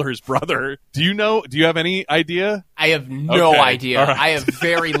Miller's brother? Do you have any idea? I have no idea. Right. I have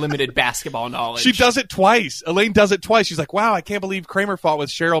very limited basketball knowledge. She does it twice. Elaine does it twice. She's like, wow, I can't believe Kramer fought with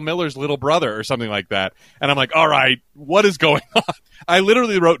Cheryl Miller's little brother or something like that. And I'm like, all right, what is going on? I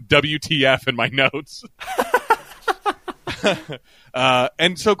literally wrote WTF in my notes.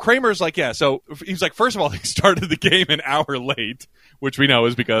 And so Kramer's like, yeah, so he's like, first of all, they started the game an hour late, which we know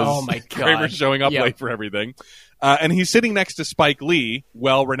is because Kramer's showing up late for everything. And he's sitting next to Spike Lee,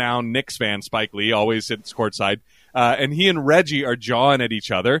 well-renowned Knicks fan Spike Lee, always sits courtside. And he and Reggie are jawing at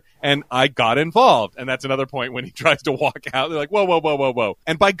each other, and I got involved. And that's another point when he tries to walk out. They're like, whoa.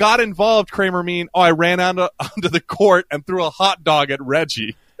 And by got involved, Kramer mean, I ran onto the court and threw a hot dog at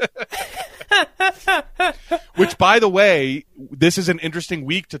Reggie. Which, by the way, this is an interesting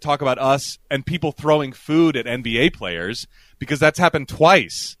week to talk about us and people throwing food at NBA players, because that's happened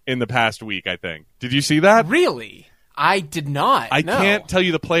twice in the past week, I think. Did you see that? Really? I did not. I can't tell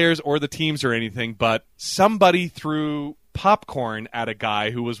you the players or the teams or anything, but somebody threw popcorn at a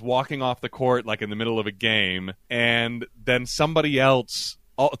guy who was walking off the court like in the middle of a game, and then somebody else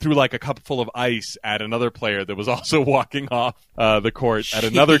threw like a cup full of ice at another player that was also walking off the court at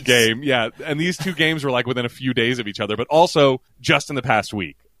another game. Yeah, and these two games were like within a few days of each other, but also just in the past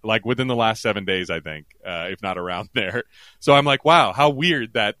week. Like within the last 7 days, I think, if not around there. So I'm like, wow, how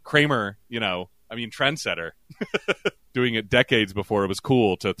weird that Kramer, trendsetter, doing it decades before it was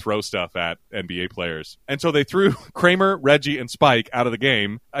cool to throw stuff at NBA players. And so they threw Kramer, Reggie, and Spike out of the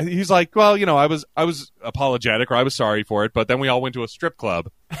game. He's like, well, I was apologetic, or I was sorry for it, but then we all went to a strip club.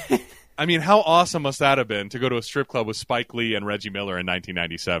 I mean, how awesome must that have been to go to a strip club with Spike Lee and Reggie Miller in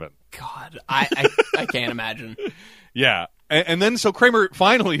 1997? God, I can't imagine. Yeah. And then so Kramer,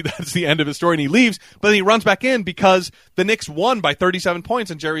 finally, that's the end of his story, and he leaves, but then he runs back in because the Knicks won by 37 points,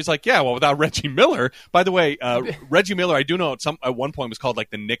 and Jerry's like, yeah, well, without Reggie Miller. By the way, Reggie Miller, I do know at one point was called like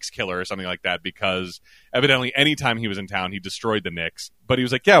the Knicks killer or something like that, because evidently anytime he was in town, he destroyed the Knicks. But he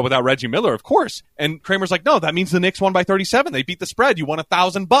was like, yeah, without Reggie Miller, of course. And Kramer's like, no, that means the Knicks won by 37. They beat the spread. You won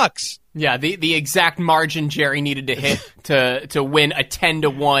 $1,000. Yeah, the exact margin Jerry needed to hit to win a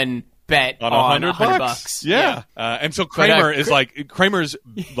 10-1 bet on $100. Yeah. And so Kramer is like, Kramer's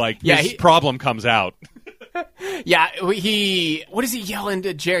like, his problem comes out. Yeah, what is he yelling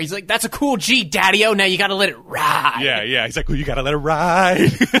to Jerry? He's like, that's a cool G, Daddy-O, now you gotta let it ride. Yeah. He's like, well, you gotta let it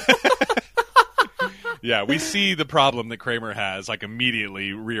ride. Yeah, we see the problem that Kramer has, like,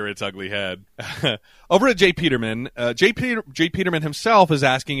 immediately rear its ugly head. Over at Jay Peterman, Jay Peterman himself is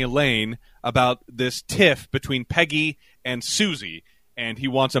asking Elaine about this tiff between Peggy and Susie, and he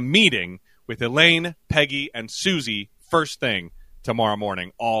wants a meeting with Elaine, Peggy, and Susie first thing tomorrow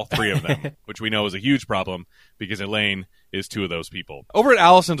morning, all three of them, which we know is a huge problem because Elaine is two of those people. Over at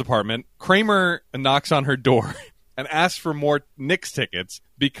Allison's apartment, Kramer knocks on her door and asks for more Knicks tickets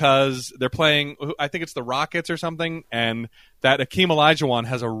because they're playing, I think it's the Rockets or something, and that Akeem Olajuwon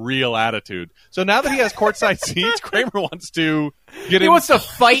has a real attitude. So now that he has courtside seats, Kramer wants to get in. He wants to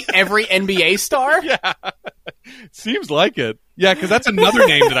fight every NBA star? Yeah. Seems like it. Yeah, because that's another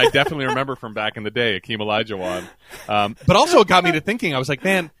name that I definitely remember from back in the day, Akeem Olajuwon. But also it got me to thinking, I was like,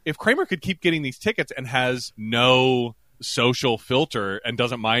 man, if Kramer could keep getting these tickets and has no social filter and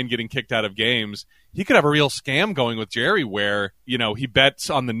doesn't mind getting kicked out of games, he could have a real scam going with Jerry where, he bets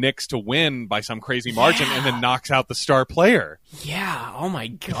on the Knicks to win by some crazy margin and then knocks out the star player. Yeah. Oh, my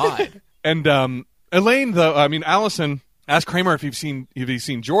God. And Elaine, Allison asked Kramer if he's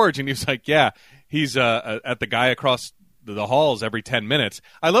seen George, and he was like, yeah, he's at the guy across the halls every 10 minutes.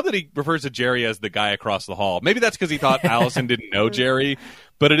 I love that he refers to Jerry as the guy across the hall. Maybe that's because he thought Allison didn't know Jerry,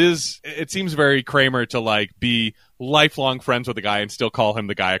 but it seems very Kramer to like be lifelong friends with the guy and still call him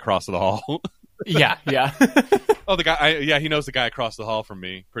the guy across the hall. Yeah. Oh, the guy, he knows the guy across the hall from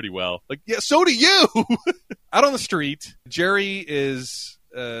me pretty well. Like, yeah, so do you! Out on the street, Jerry is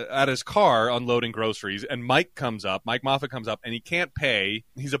at his car unloading groceries, and Mike Moffitt comes up, and he can't pay.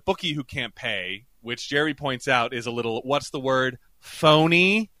 He's a bookie who can't pay, which Jerry points out is a little, what's the word?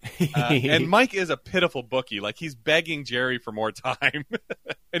 Phony. And Mike is a pitiful bookie. Like, he's begging Jerry for more time.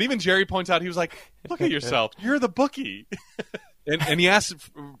 And even Jerry points out, he was like, look at yourself. You're the bookie. And he asks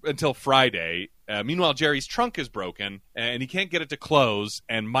until Friday. Meanwhile, Jerry's trunk is broken, and he can't get it to close.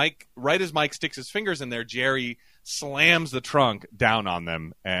 And Mike, right as Mike sticks his fingers in there, Jerry slams the trunk down on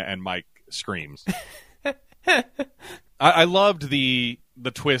them, and Mike screams. I loved the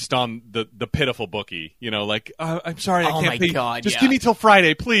twist on the pitiful bookie. Like, I'm sorry, I can't pay. God, just give me till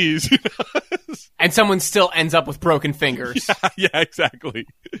Friday, please. And someone still ends up with broken fingers. Yeah, exactly.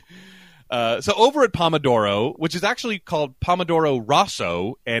 So over at Pomodoro, which is actually called Pomodoro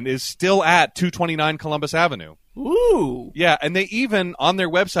Rosso and is still at 229 Columbus Avenue. Ooh. Yeah, and they even, on their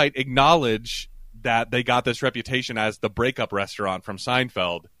website, acknowledge that they got this reputation as the breakup restaurant from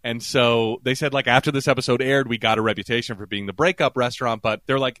Seinfeld. And so they said, like, after this episode aired, we got a reputation for being the breakup restaurant. But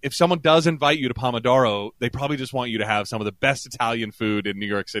they're like, if someone does invite you to Pomodoro, they probably just want you to have some of the best Italian food in New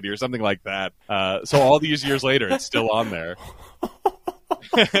York City or something like that. So all these years later, it's still on there.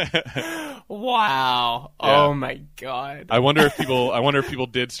 Wow. Yeah. Oh my God. I wonder if people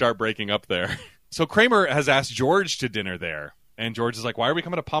did start breaking up there. So Kramer has asked George to dinner there. And George is like, why are we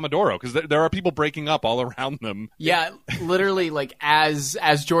coming to Pomodoro? Because there are people breaking up all around them. Yeah, literally, like, as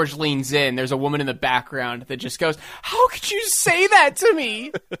George leans in, there's a woman in the background that just goes, how could you say that to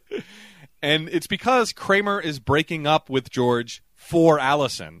me? And it's because Kramer is breaking up with George for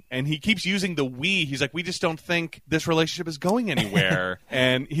Allison. And he keeps using the we. He's like, we just don't think this relationship is going anywhere.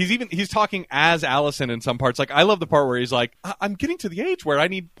 And he's talking as Allison in some parts. Like, I love the part where he's like, I'm getting to the age where I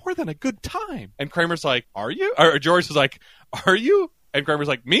need more than a good time. And Kramer's like, are you? Or George is like, are you? And Kramer's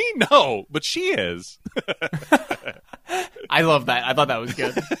like, me? No, but she is. I love that. I thought that was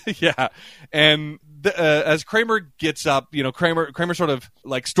good. Yeah. And as Kramer gets up, Kramer sort of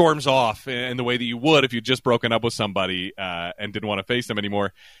like storms off in the way that you would if you'd just broken up with somebody and didn't want to face them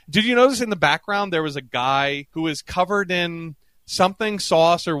anymore. Did you notice in the background there was a guy who was covered in something,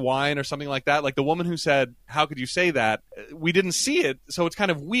 sauce or wine or something like that? Like the woman who said, "How could you say that?" We didn't see it, so it's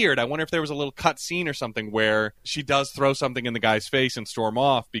kind of weird. I wonder if there was a little cut scene or something where she does throw something in the guy's face and storm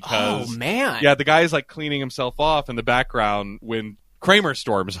off because... Oh, man. Yeah, the guy is like cleaning himself off in the background when Kramer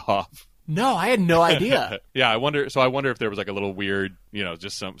storms off. No, I had no idea. Yeah, I wonder if there was like a little weird,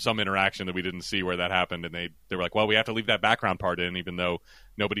 just some interaction that we didn't see where that happened, and they were like, well, we have to leave that background part in, even though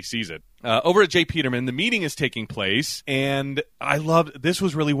nobody sees it. Over at J. Peterman, the meeting is taking place, and I loved this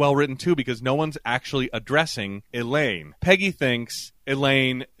was really well written too because no one's actually addressing Elaine. Peggy thinks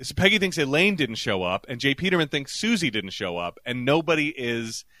Elaine didn't show up, and J. Peterman thinks Susie didn't show up, and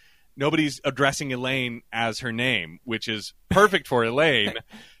nobody's addressing Elaine as her name, which is perfect for Elaine.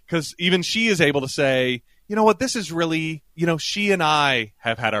 Because even she is able to say, you know what, this is really, she and I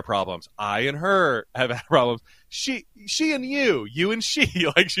have had our problems. I and her have had problems. She and you and she.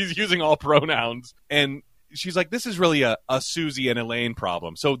 Like, she's using all pronouns. And she's like, this is really a Susie and Elaine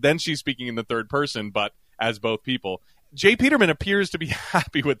problem. So then she's speaking in the third person, but as both people. J. Peterman appears to be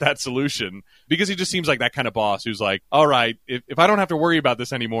happy with that solution because he just seems like that kind of boss who's like, all right, if I don't have to worry about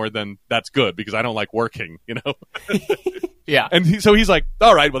this anymore, then that's good because I don't like working, Yeah. And so he's like,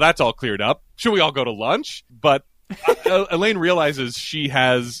 all right, well, that's all cleared up. Should we all go to lunch? But Elaine realizes she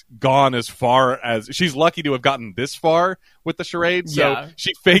has gone as far as she's lucky to have gotten this far with the charade. So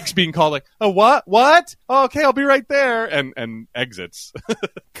she fakes being called like, oh, what? Oh, okay, I'll be right there. And exits.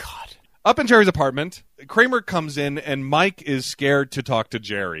 God. Up in Jerry's apartment, Kramer comes in and Mike is scared to talk to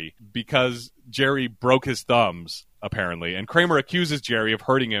Jerry because Jerry broke his thumbs, apparently. And Kramer accuses Jerry of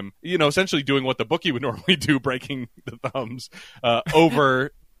hurting him, essentially doing what the bookie would normally do, breaking the thumbs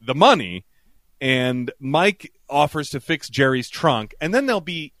over the money. And Mike offers to fix Jerry's trunk, and then they'll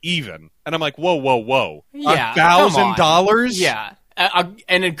be even. And I'm like, whoa. Yeah, $1,000? Yeah.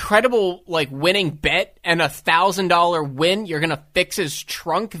 An incredible winning bet and $1,000 win. You're gonna fix his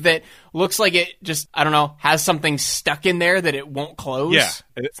trunk that looks like it just has something stuck in there that it won't close. Yeah,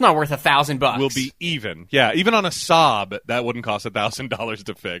 it's not worth $1,000. We'll be even. Yeah, even on a Saab that wouldn't cost $1,000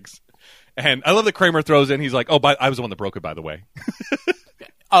 to fix. And I love that Kramer throws in. He's like, "Oh, I was the one that broke it, by the way."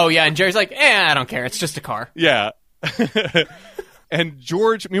 Oh yeah, and Jerry's like, I don't care. It's just a car. Yeah. And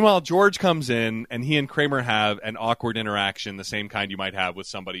meanwhile, George comes in, and he and Kramer have an awkward interaction, the same kind you might have with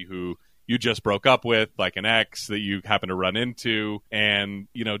somebody who you just broke up with, like an ex that you happen to run into. And,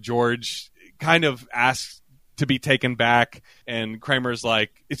 George kind of asks to be taken back, and Kramer's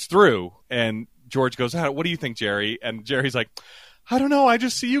like, it's through. And George goes, what do you think, Jerry? And Jerry's like, I don't know, I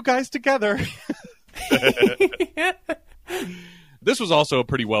just see you guys together. This was also a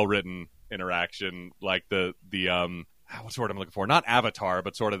pretty well-written interaction, like the what's the word I'm looking for? Not Avatar,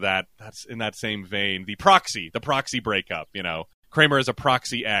 but sort of that's in that same vein. The proxy breakup, Kramer is a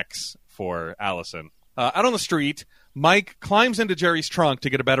proxy ex for Allison. Out on the street, Mike climbs into Jerry's trunk to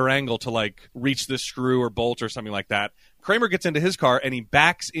get a better angle to reach this screw or bolt or something like that. Kramer gets into his car and he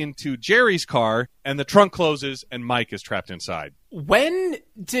backs into Jerry's car, and the trunk closes and Mike is trapped inside. When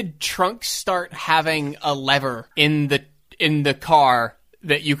did trunks start having a lever in the car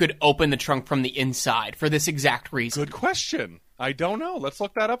that you could open the trunk from the inside for this exact reason? Good question. I don't know. Let's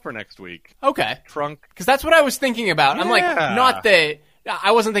look that up for next week. Okay. Trunk. Because that's what I was thinking about. Yeah. I'm like, not that...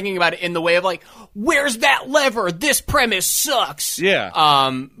 I wasn't thinking about it in the way of where's that lever? This premise sucks. Yeah.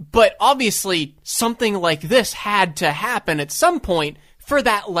 But obviously something like this had to happen at some point for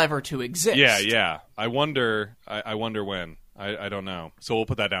that lever to exist. Yeah. I wonder when. I don't know. So we'll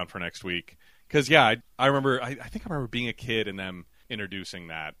put that down for next week. Because, I remember... I think I remember being a kid and them introducing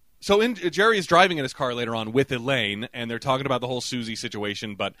that. So Jerry is driving in his car later on with Elaine, and they're talking about the whole Susie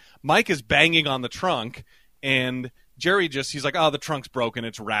situation, but Mike is banging on the trunk, and Jerry he's like, oh, the trunk's broken,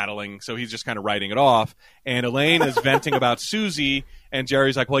 it's rattling, so he's just kind of writing it off, and Elaine is venting about Susie, and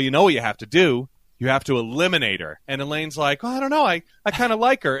Jerry's like, well, you know what you have to do? You have to eliminate her. And Elaine's like, I don't know, I kind of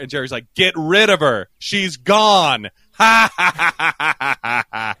like her. And Jerry's like, get rid of her. She's gone. Ha ha ha ha ha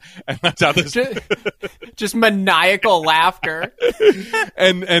ha. And that's how this just maniacal laughter.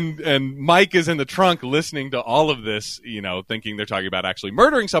 And Mike is in the trunk listening to all of this, thinking they're talking about actually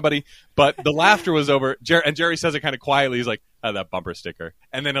murdering somebody, but the laughter was over. And Jerry says it kind of quietly. He's like, oh, that bumper sticker.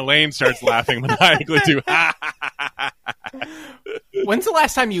 And then Elaine starts laughing maniacally too. When's the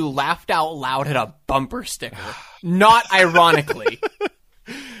last time you laughed out loud at a bumper sticker? Not ironically.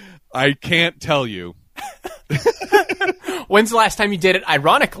 I can't tell you. When's the last time you did it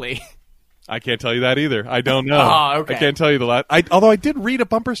ironically? I can't tell you that either. I don't know. Oh, okay. I can't tell you the last. Although I did read a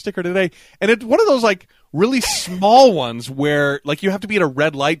bumper sticker today, and it's one of those like really small ones where like you have to be at a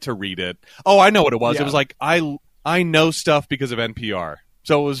red light to read it. Oh, I know what it was. Yeah. It was like I know stuff because of NPR.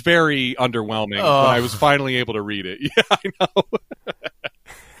 So it was very underwhelming when I was finally able to read it. Yeah, I know.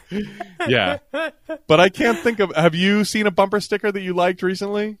 Yeah. But I can't think of... Have you seen a bumper sticker that you liked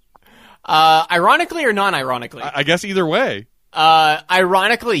recently? Ironically or non-ironically? I guess either way.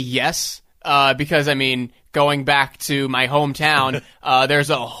 Ironically, yes. Because, I mean, going back to my hometown, there's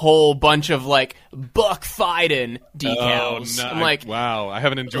a whole bunch of, like, Buck Fiden decals. Oh, I'm like... wow, I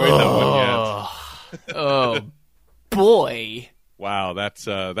haven't enjoyed that one yet. Oh, boy. Wow, that's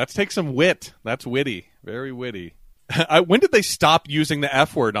take some wit. That's witty. Very witty. When did they stop using the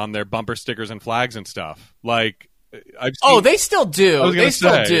F word on their bumper stickers and flags and stuff? Like, I've seen... they still do. They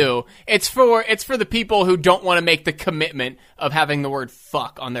still say. do. It's for the people who don't want to make the commitment of having the word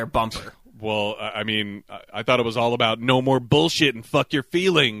fuck on their bumper. Well, I mean, I thought it was all about no more bullshit and fuck your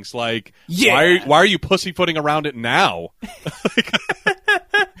feelings. Like, yeah. why are you pussyfooting around it now?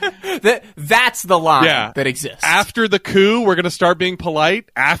 That's the line that exists. After the coup, we're going to start being polite?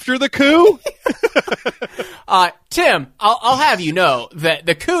 After the coup? Tim, I'll have you know that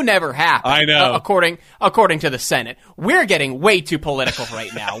the coup never happened. I know. According to the Senate. We're getting way too political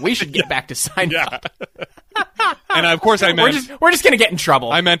right now. We should get back to Seinfeld. Yeah. And of course I meant... We're just going to get in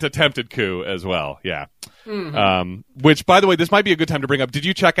trouble. I meant attempted coup as well, yeah. Mm-hmm. Which, by the way, this might be a good time to bring up. Did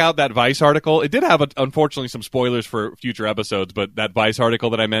you check out that Vice article? It did have, unfortunately, some spoilers for future episodes, but that Vice article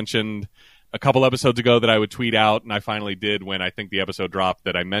that I mentioned a couple episodes ago that I would tweet out, and I finally did when I think the episode dropped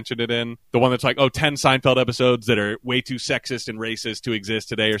that I mentioned it in. The one that's like, 10 Seinfeld episodes that are way too sexist and racist to exist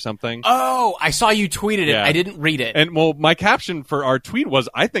today or something. Oh, I saw you tweeted it. I didn't read it. And, well, my caption for our tweet was,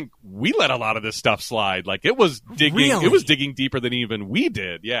 I think we let a lot of this stuff slide. Like, it was digging Really? It was digging deeper than even we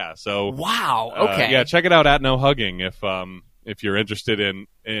did, yeah. So wow, okay. Yeah, check it out at No Hugging if you're interested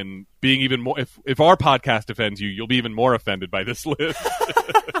in being even more... If our podcast offends you, you'll be even more offended by this list.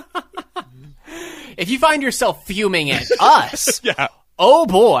 If you find yourself fuming at us, yeah. Oh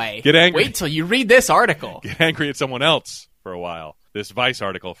boy. Get angry. Wait till you read this article. Get angry at someone else for a while. This Vice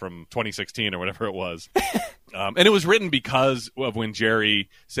article from 2016 or whatever it was. And it was written because of when Jerry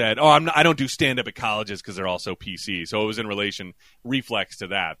said, I don't do stand-up at colleges because they're all so PC. So it was in reflex to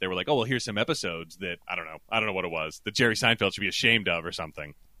that. They were like, well, here's some episodes that, I don't know what it was, that Jerry Seinfeld should be ashamed of or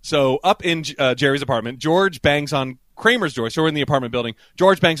something. So up in Jerry's apartment, George bangs on Kramer's door. So we're in the apartment building.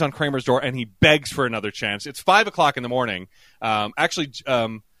 George bangs on Kramer's door, and he begs for another chance. It's 5 o'clock in the morning.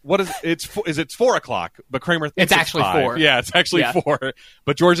 What is it's 4 o'clock? But Kramer thinks it's actually 5. 4. Yeah, it's actually 4.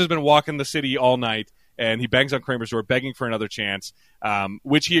 But George has been walking the city all night, and he bangs on Kramer's door, begging for another chance,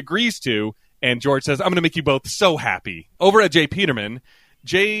 which he agrees to. And George says, "I'm going to make you both so happy." Over at J. Peterman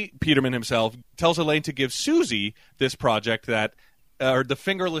himself tells Elaine to give Susie this project that. Or the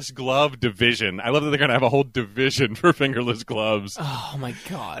fingerless glove division. I love that they're going to have a whole division for fingerless gloves. Oh, my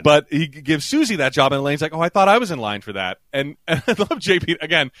God. But he gives Susie that job, and Elaine's like, I thought I was in line for that. And I love JP.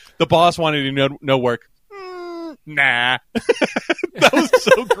 Again, the boss wanted to do no work. Nah. That was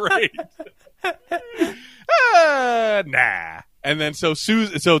so great. Nah. And then so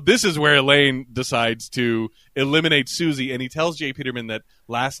this is where Elaine decides to eliminate Susie, and he tells J. Peterman that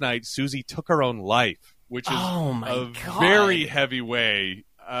last night Susie took her own life. Which is very heavy way.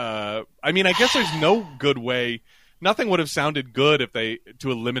 I mean, I guess there's no good way. Nothing would have sounded good to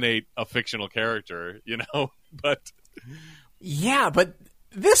eliminate a fictional character, you know? But yeah, but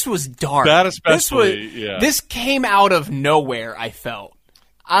this was dark. That especially, This came out of nowhere, I felt.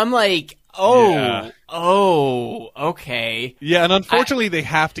 I'm like, okay. Yeah, and unfortunately they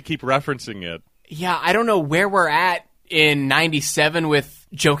have to keep referencing it. Yeah, I don't know where we're at in 97 with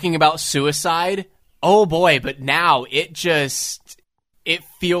joking about suicide. Oh boy, but now it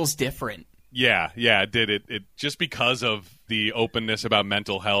feels different. Yeah, it did. It just because of the openness about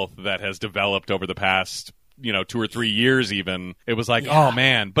mental health that has developed over the past, 2 or 3 years even. It was like, oh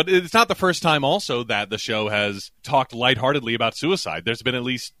man. But it's not the first time also that the show has talked lightheartedly about suicide. There's been at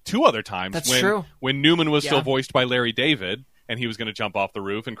least 2 other times. That's true. When Newman was still voiced by Larry David and he was going to jump off the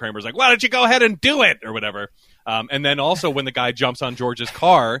roof and Kramer's like, why don't you go ahead and do it or whatever. And then also when the guy jumps on George's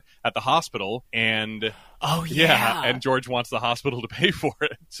car at the hospital and and George wants the hospital to pay for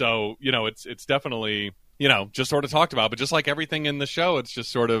it. So, it's definitely, just sort of talked about, but just like everything in the show, it's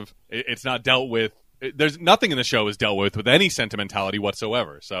just sort of, it's not dealt with. There's nothing in the show is dealt with any sentimentality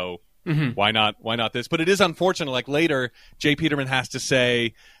whatsoever. So why not this? But it is unfortunate. Like later, J. Peterman has to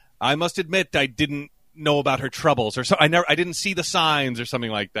say, I must admit I didn't know about her troubles or so. I didn't see the signs or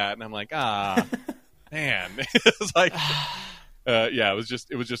something like that. And I'm like, man, it's like, Yeah, it was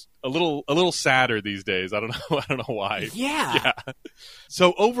just a little sadder these days. I don't know why. Yeah.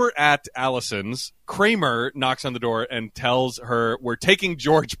 So over at Allison's, Kramer knocks on the door and tells her we're taking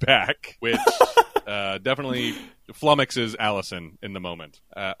George back, which definitely flummoxes Allison in the moment.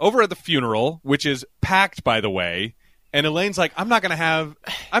 Over at the funeral, which is packed, by the way, and Elaine's like, I'm not gonna have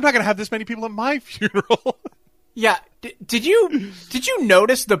this many people at my funeral. Yeah. Did you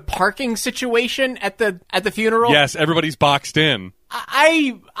notice the parking situation at the funeral? Yes, everybody's boxed in.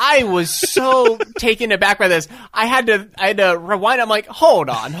 I was so taken aback by this. I had to rewind. I'm like, hold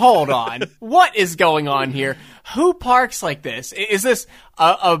on. What is going on here? Who parks like this? Is this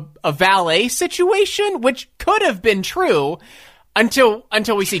a valet situation? Which could have been true until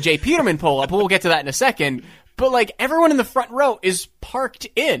we see Jay Peterman pull up. We'll get to that in a second. But, like, everyone in the front row is parked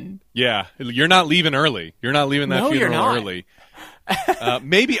in. Yeah, you're not leaving early. You're not leaving that funeral early.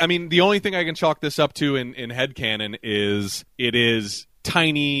 Maybe, I mean, the only thing I can chalk this up to in headcanon is it is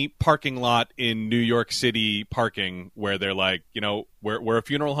tiny parking lot in New York City parking where they're like, we're a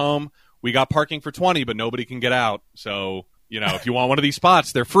funeral home. We got parking for 20, but nobody can get out. So, if you want one of these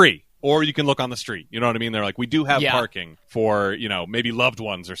spots, they're free. Or you can look on the street. You know what I mean? They're like, we do have parking for, maybe loved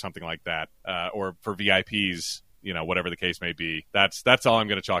ones or something like that. Or for VIPs, whatever the case may be. That's all I'm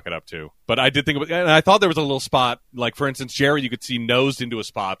going to chalk it up to. But I did think about, and I thought there was a little spot, like, for instance, Jerry, you could see nosed into a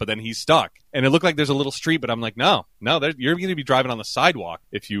spot, but then he's stuck. And it looked like there's a little street, but I'm like, no, you're going to be driving on the sidewalk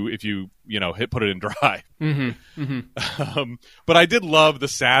if you put it in drive. Mm-hmm. Mm-hmm. But I did love the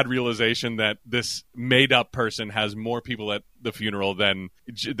sad realization that this made up person has more people at the funeral than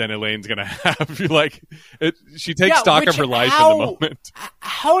Elaine's going to have. She takes stock of her life in the moment.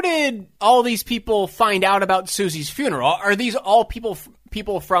 How did all these people find out about Susie's funeral? Are these all people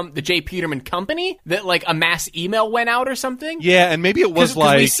from the Jay Peterman company that, like, a mass email went out or something? Yeah, and maybe it was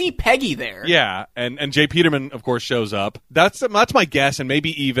like, we see Peggy there. Yeah, and Jay Peterman, of course, shows up. That's my guess, and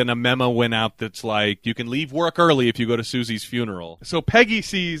maybe even a memo went out that's like, you can leave work early if you go to Susie's funeral. So Peggy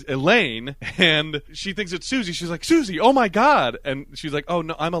sees Elaine, and she thinks it's Susie. She's like, Susie, oh my God. And she's like, oh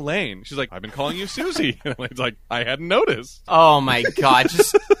no, I'm Elaine. She's like, I've been calling you Susie. And Elaine's like, I hadn't noticed. Oh my God,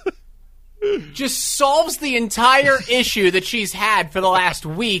 just solves the entire issue that she's had for the last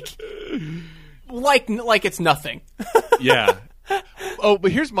week like it's nothing. Yeah. Oh,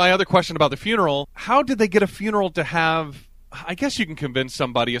 but here's my other question about the funeral. How did they get a funeral to have, I guess you can convince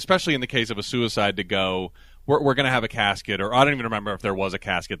somebody, especially in the case of a suicide, to go, we're going to have a casket, or I don't even remember if there was a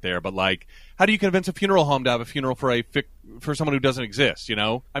casket there, but, like, how do you convince a funeral home to have a funeral for someone who doesn't exist,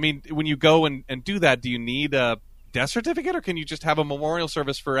 I mean, when you go and do that, do you need a death certificate, or can you just have a memorial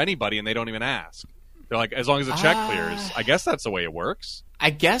service for anybody and they don't even ask? They're like, as long as the check clears. I guess that's the way it works.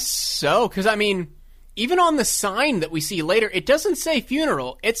 I guess so, because, I mean, even on the sign that we see later, it doesn't say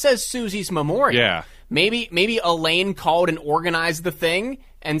funeral. It says Susie's memorial. Yeah. Maybe Elaine called and organized the thing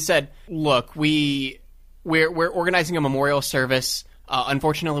and said, look, we're organizing a memorial service.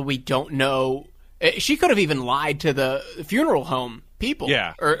 Unfortunately, we don't know. She could have even lied to the funeral home people.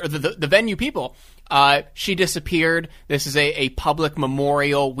 Yeah. Or the venue people. She disappeared. This is a public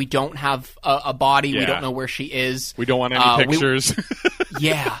memorial. We don't have a body. Yeah. We don't know where she is. We don't want any pictures.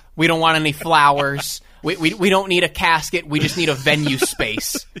 We don't want any flowers. We don't need a casket. We just need a venue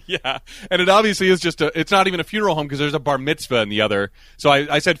space. Yeah, and it obviously is it's not even a funeral home because there's a bar mitzvah in the other. So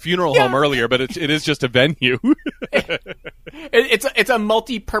I said funeral home earlier, but it is just a venue. It's a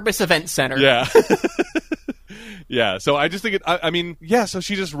multi-purpose event center. Yeah. Yeah, so I just think so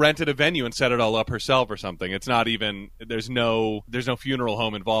she just rented a venue and set it all up herself or something. It's not even, there's no funeral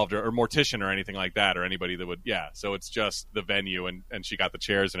home involved or mortician or anything like that or anybody that would, so it's just the venue and she got the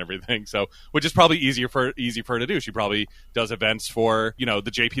chairs and everything. So, which is probably easy for her to do. She probably does events for,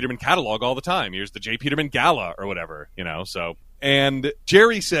 the Jay Peterman catalog all the time. Here's the Jay Peterman Gala or whatever, so. And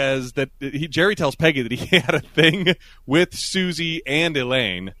Jerry says that Jerry tells Peggy that he had a thing with Susie and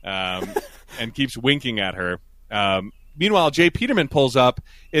Elaine, and keeps winking at her. Meanwhile, Jay Peterman pulls up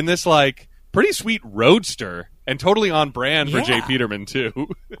in this, like, pretty sweet roadster and totally on brand for Jay Peterman, too.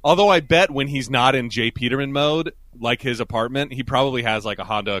 Although I bet when he's not in Jay Peterman mode, like his apartment, he probably has, like, a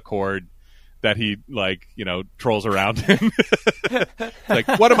Honda Accord that he, like, trolls around in. Like,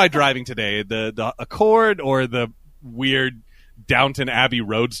 what am I driving today? The Accord or the weird Downton Abbey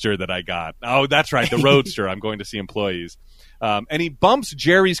Roadster that I got? Oh, that's right, the Roadster. I'm going to see employees. And he bumps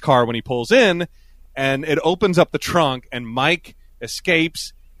Jerry's car when he pulls in, and it opens up the trunk, and Mike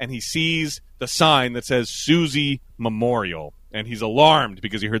escapes, and he sees the sign that says Susie Memorial. And he's alarmed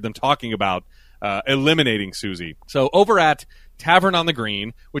because he heard them talking about eliminating Susie. So over at Tavern on the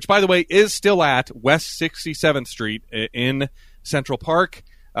Green, which, by the way, is still at West 67th Street in Central Park,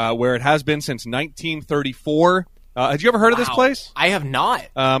 where it has been since 1934. Had you ever heard of this place? I have not.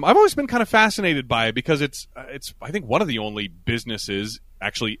 I've always been kind of fascinated by it because it's I think one of the only businesses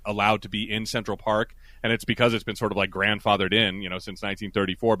actually allowed to be in Central Park, and it's because it's been sort of like grandfathered in, since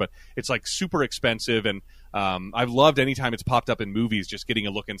 1934. But it's like super expensive, and I've loved anytime it's popped up in movies, just getting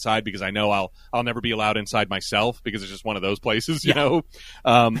a look inside because I know I'll never be allowed inside myself because it's just one of those places, you know.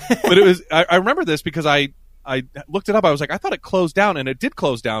 But it was I remember this because I looked it up. I was like, I thought it closed down, and it did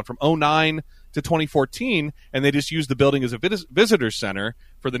close down from 2009 to 2014, and they just used the building as a visitor center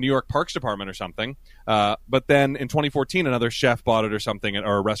for the New York Parks Department or something. But then in 2014, another chef bought it or something,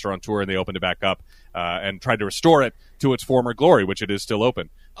 or a restaurateur, and they opened it back up and tried to restore it to its former glory, which it is still open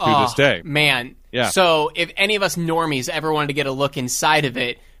to this day. Man. Yeah. So if any of us normies ever wanted to get a look inside of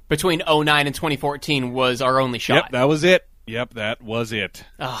it, between 2009 and 2014 was our only shot. Yep, that was it. Yep, that was it.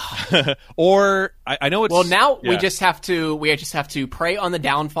 Or I know it's now we just have to pray on the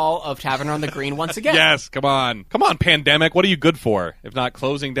downfall of Tavern on the Green once again. Yes, come on, pandemic. What are you good for if not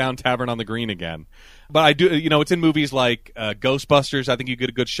closing down Tavern on the Green again? But I do, it's in movies like Ghostbusters. I think you get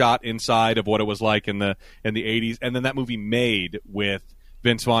a good shot inside of what it was like in the 80s, and then that movie Made with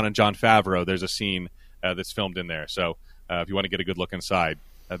Vince Vaughn and Jon Favreau. There's a scene that's filmed in there. So if you want to get a good look inside.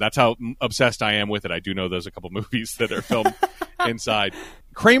 That's how obsessed I am with it. I do know there's a couple movies that are filmed inside.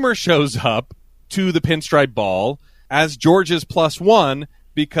 Kramer shows up to the Pinstripe Ball as George's +1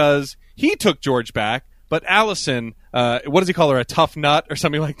 because he took George back, but Allison, what does he call her, a tough nut or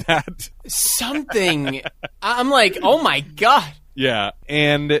something like that? Something. I'm like, oh my God. Yeah,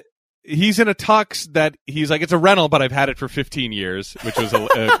 and he's in a tux that he's like, it's a rental, but I've had it for 15 years, which was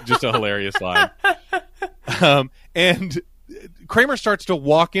just a hilarious line. And Kramer starts to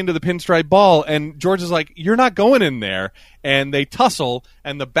walk into the Pinstripe Ball, and George is like, you're not going in there. And they tussle,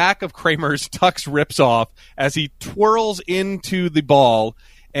 and the back of Kramer's tux rips off as he twirls into the ball,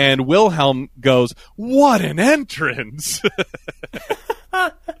 and Wilhelm goes, what an entrance!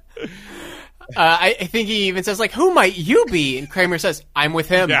 I think he even says, like, who might you be? And Kramer says, I'm with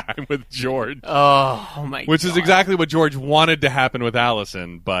him. Yeah, I'm with George. Oh my God. Which is exactly what George wanted to happen with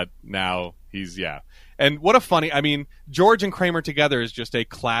Allison, but now he's, And what a funny, George and Kramer together is just a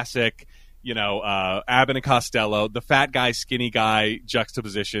classic, Abbott and Costello. The fat guy, skinny guy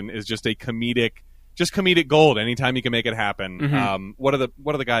juxtaposition is just a comedic gold anytime you can make it happen. Mm-hmm. What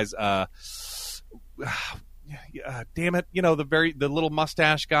are the guys? Damn it. The little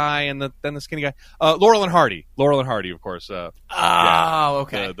mustache guy and then the skinny guy. Laurel and Hardy, of course. Okay.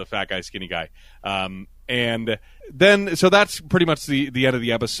 The fat guy, skinny guy. And then, so that's pretty much the end of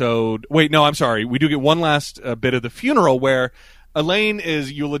the episode. Wait, no, I'm sorry. We do get one last bit of the funeral where Elaine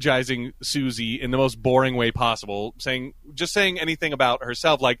is eulogizing Susie in the most boring way possible, saying anything about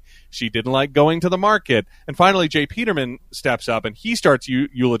herself, like she didn't like going to the market. And finally, Jay Peterman steps up and he starts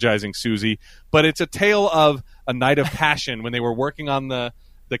eulogizing Susie. But it's a tale of a night of passion when they were working on the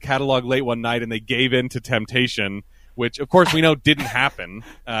catalog late one night and they gave in to temptation, which, of course, we know didn't happen.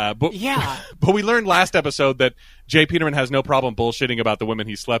 But we learned last episode that Jay Peterman has no problem bullshitting about the women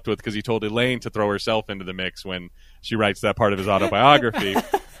he slept with because he told Elaine to throw herself into the mix when she writes that part of his autobiography.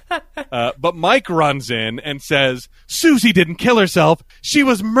 But Mike runs in and says, Susie didn't kill herself. She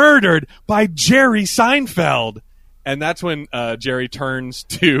was murdered by Jerry Seinfeld. And that's when Jerry turns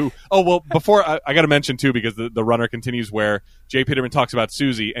to... Oh, well, before... I got to mention, too, because the runner continues where Jay Peterman talks about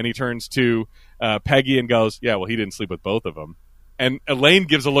Susie, and he turns to Peggy and goes, yeah, well, he didn't sleep with both of them. And Elaine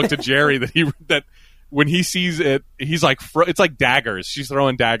gives a look to Jerry that when he sees it, he's like... it's like daggers. She's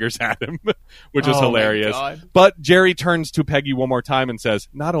throwing daggers at him, which is hilarious. But Jerry turns to Peggy one more time and says,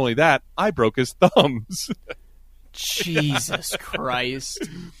 not only that, I broke his thumbs. Jesus Christ.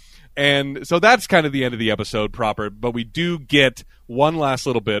 And so that's kind of the end of the episode proper, but we do get one last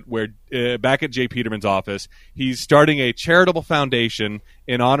little bit where back at Jay Peterman's office, he's starting a charitable foundation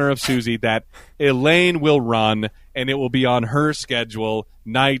in honor of Susie that Elaine will run, and it will be on her schedule,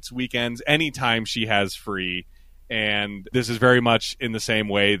 nights, weekends, anytime she has free. And this is very much in the same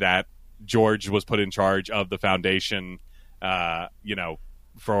way that George was put in charge of the foundation,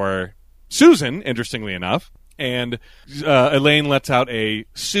 for Susan, interestingly enough. And Elaine lets out a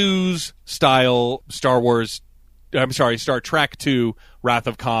Suze-style Star Trek 2 Wrath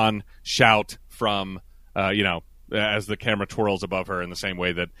of Khan shout from, as the camera twirls above her in the same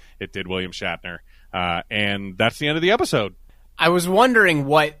way that it did William Shatner. And that's the end of the episode. I was wondering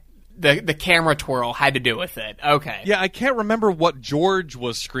what the camera twirl had to do with it. Okay. Yeah, I can't remember what George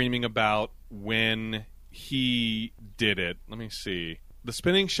was screaming about when he did it. Let me see. The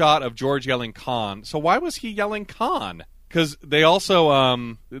spinning shot of George yelling Khan. So why was he yelling Khan? Because they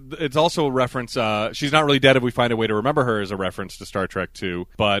also, it's also a reference, she's not really dead if we find a way to remember her as a reference to Star Trek 2.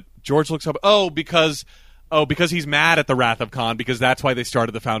 But George looks up, because Oh, because he's mad at the Wrath of Khan, because that's why they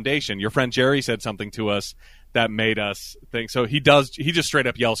started the Foundation. Your friend Jerry said something to us that made us think. So he just straight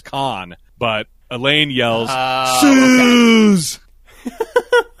up yells Khan, but Elaine yells Suze.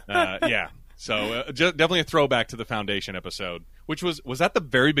 Yeah. So definitely a throwback to the Foundation episode, which was that the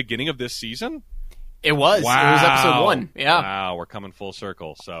very beginning of this season? It was. Wow. It was episode 1. Yeah. Wow, we're coming full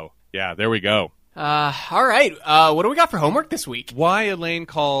circle. So yeah, there we go. All right. What do we got for homework this week? Why Elaine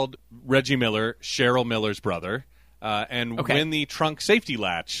called Reggie Miller Cheryl Miller's brother, and when the trunk safety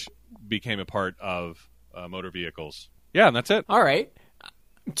latch became a part of motor vehicles. Yeah, and that's it. All right.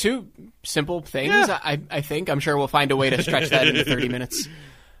 2 simple things. Yeah. I think. I'm sure we'll find a way to stretch that into 30 minutes.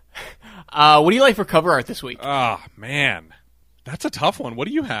 What do you like for cover art this week? Oh, man. That's a tough one. What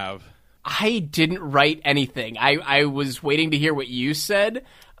do you have? I didn't write anything. I was waiting to hear what you said.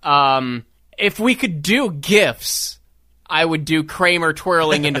 If we could do GIFs, I would do Kramer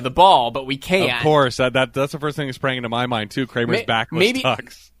twirling into the ball, but we can't. Of course. That's the first thing that sprang into my mind, too. Kramer's backless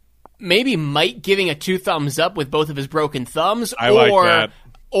tux. Maybe Mike giving a 2 thumbs up with both of his broken thumbs. Like that.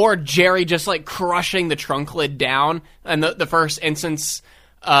 Or Jerry just, like, crushing the trunk lid down. And the first instance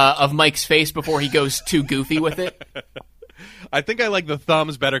of Mike's face before he goes too goofy with it. I think I like the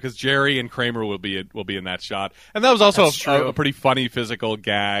thumbs better because Jerry and Kramer will be in that shot. And that was also a pretty funny physical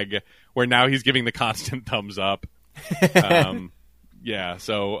gag where now he's giving the constant thumbs up. Yeah,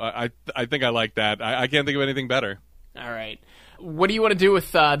 so I think I like that. I can't think of anything better. All right. What do you want to do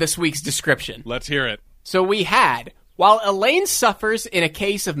with this week's description? Let's hear it. So we had, while Elaine suffers in a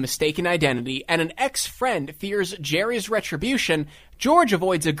case of mistaken identity and an ex-friend fears Jerry's retribution, George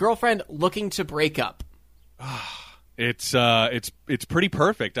avoids a girlfriend looking to break up. It's pretty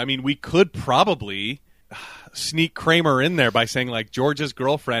perfect. I mean, we could probably sneak Kramer in there by saying, like, George's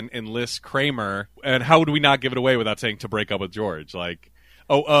girlfriend enlists Kramer, and how would we not give it away without saying to break up with George? Like,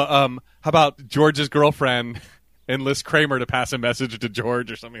 how about George's girlfriend enlists Kramer to pass a message to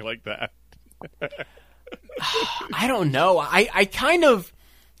George or something like that? I don't know. I kind of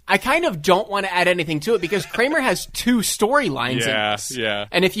don't want to add anything to it because Kramer has 2 storylines in this. Yeah.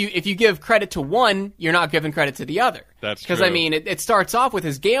 And if you give credit to one, you're not giving credit to the other. That's true. Because, I mean, it starts off with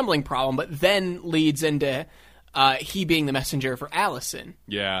his gambling problem, but then leads into he being the messenger for Allison.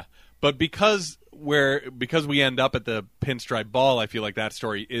 Yeah. But because we end up at the pinstripe ball, I feel like that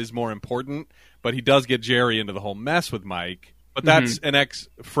story is more important. But he does get Jerry into the whole mess with Mike. But that's an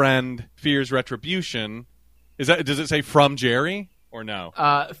ex-friend fears retribution. Does it say from Jerry? Or no?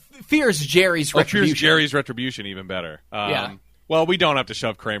 Fears Jerry's retribution. Fears Jerry's retribution, even better. Yeah. Well, we don't have to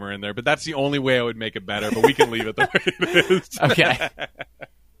shove Kramer in there, but that's the only way I would make it better, but we can leave it the way it is. Okay.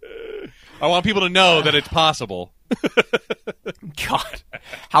 I want people to know that it's possible. God.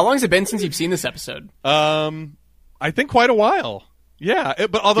 How long has it been since you've seen this episode? I think quite a while. Yeah,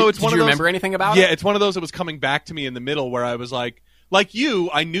 but although it's one of those... Did you remember anything about it? Yeah, it's one of those that was coming back to me in the middle where I was like you,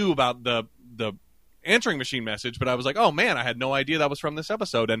 I knew about the answering machine message, but I was like, oh man, I had no idea that was from this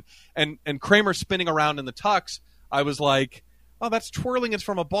episode. And Kramer spinning around in the tux, I was like, oh, that's twirling, it's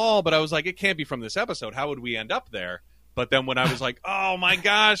from a ball, but I was like, it can't be from this episode. How would we end up there? But then when I was like, oh my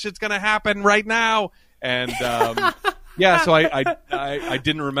gosh, it's gonna happen right now, and yeah, so I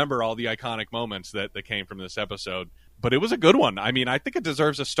didn't remember all the iconic moments that came from this episode, but it was a good one. I mean, I think it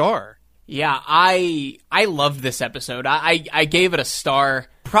deserves a star. Yeah, I loved this episode. I gave it a star.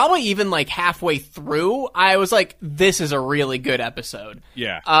 Probably even like halfway through, I was like, this is a really good episode.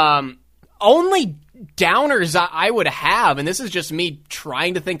 Yeah. Only downers I would have, and this is just me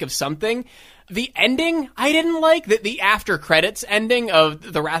trying to think of something. The ending I didn't like. The after credits ending of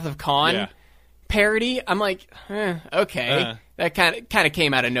the Wrath of Khan parody. I'm like, okay. That kind of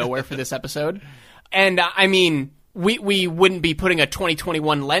came out of nowhere for this episode. And I mean, we wouldn't be putting a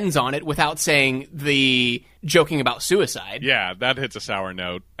 2021 lens on it without saying the joking about suicide. Yeah, that hits a sour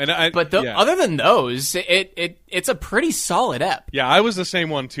note. But other than those, it's a pretty solid ep. Yeah, I was the same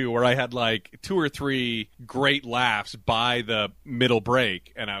one too, where I had like 2 or 3 great laughs by the middle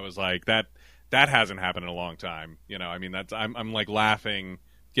break, and I was like, that hasn't happened in a long time. You know, I mean, I'm like laughing,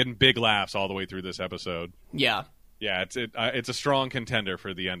 getting big laughs all the way through this episode. Yeah, yeah, it's a strong contender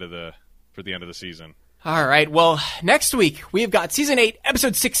for the end of the season. All right, well, next week we've got Season 8,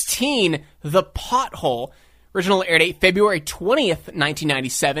 Episode 16, The Pothole. Original air date February 20th,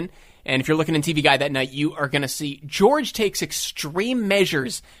 1997. And if you're looking in TV Guide that night, you are going to see George takes extreme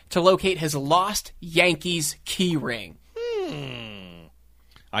measures to locate his lost Yankees key ring.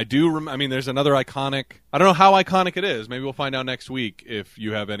 I do. I mean, there's another iconic. I don't know how iconic it is. Maybe we'll find out next week if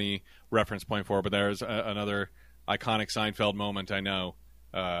you have any reference point for it. But there's another iconic Seinfeld moment I know.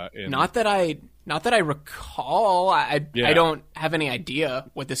 Not that I recall. I don't have any idea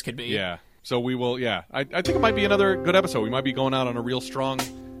what this could be. Yeah. So we will, yeah. I think it might be another good episode. We might be going out on a real strong,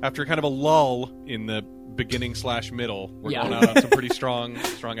 after kind of a lull in the beginning/middle. We're going out on some pretty strong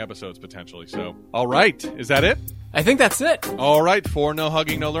episodes potentially. So, all right. Is that it? I think that's it. All right. For No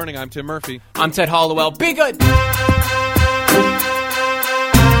Hugging, No Learning, I'm Tim Murphy. I'm Ted Hollowell. Be good!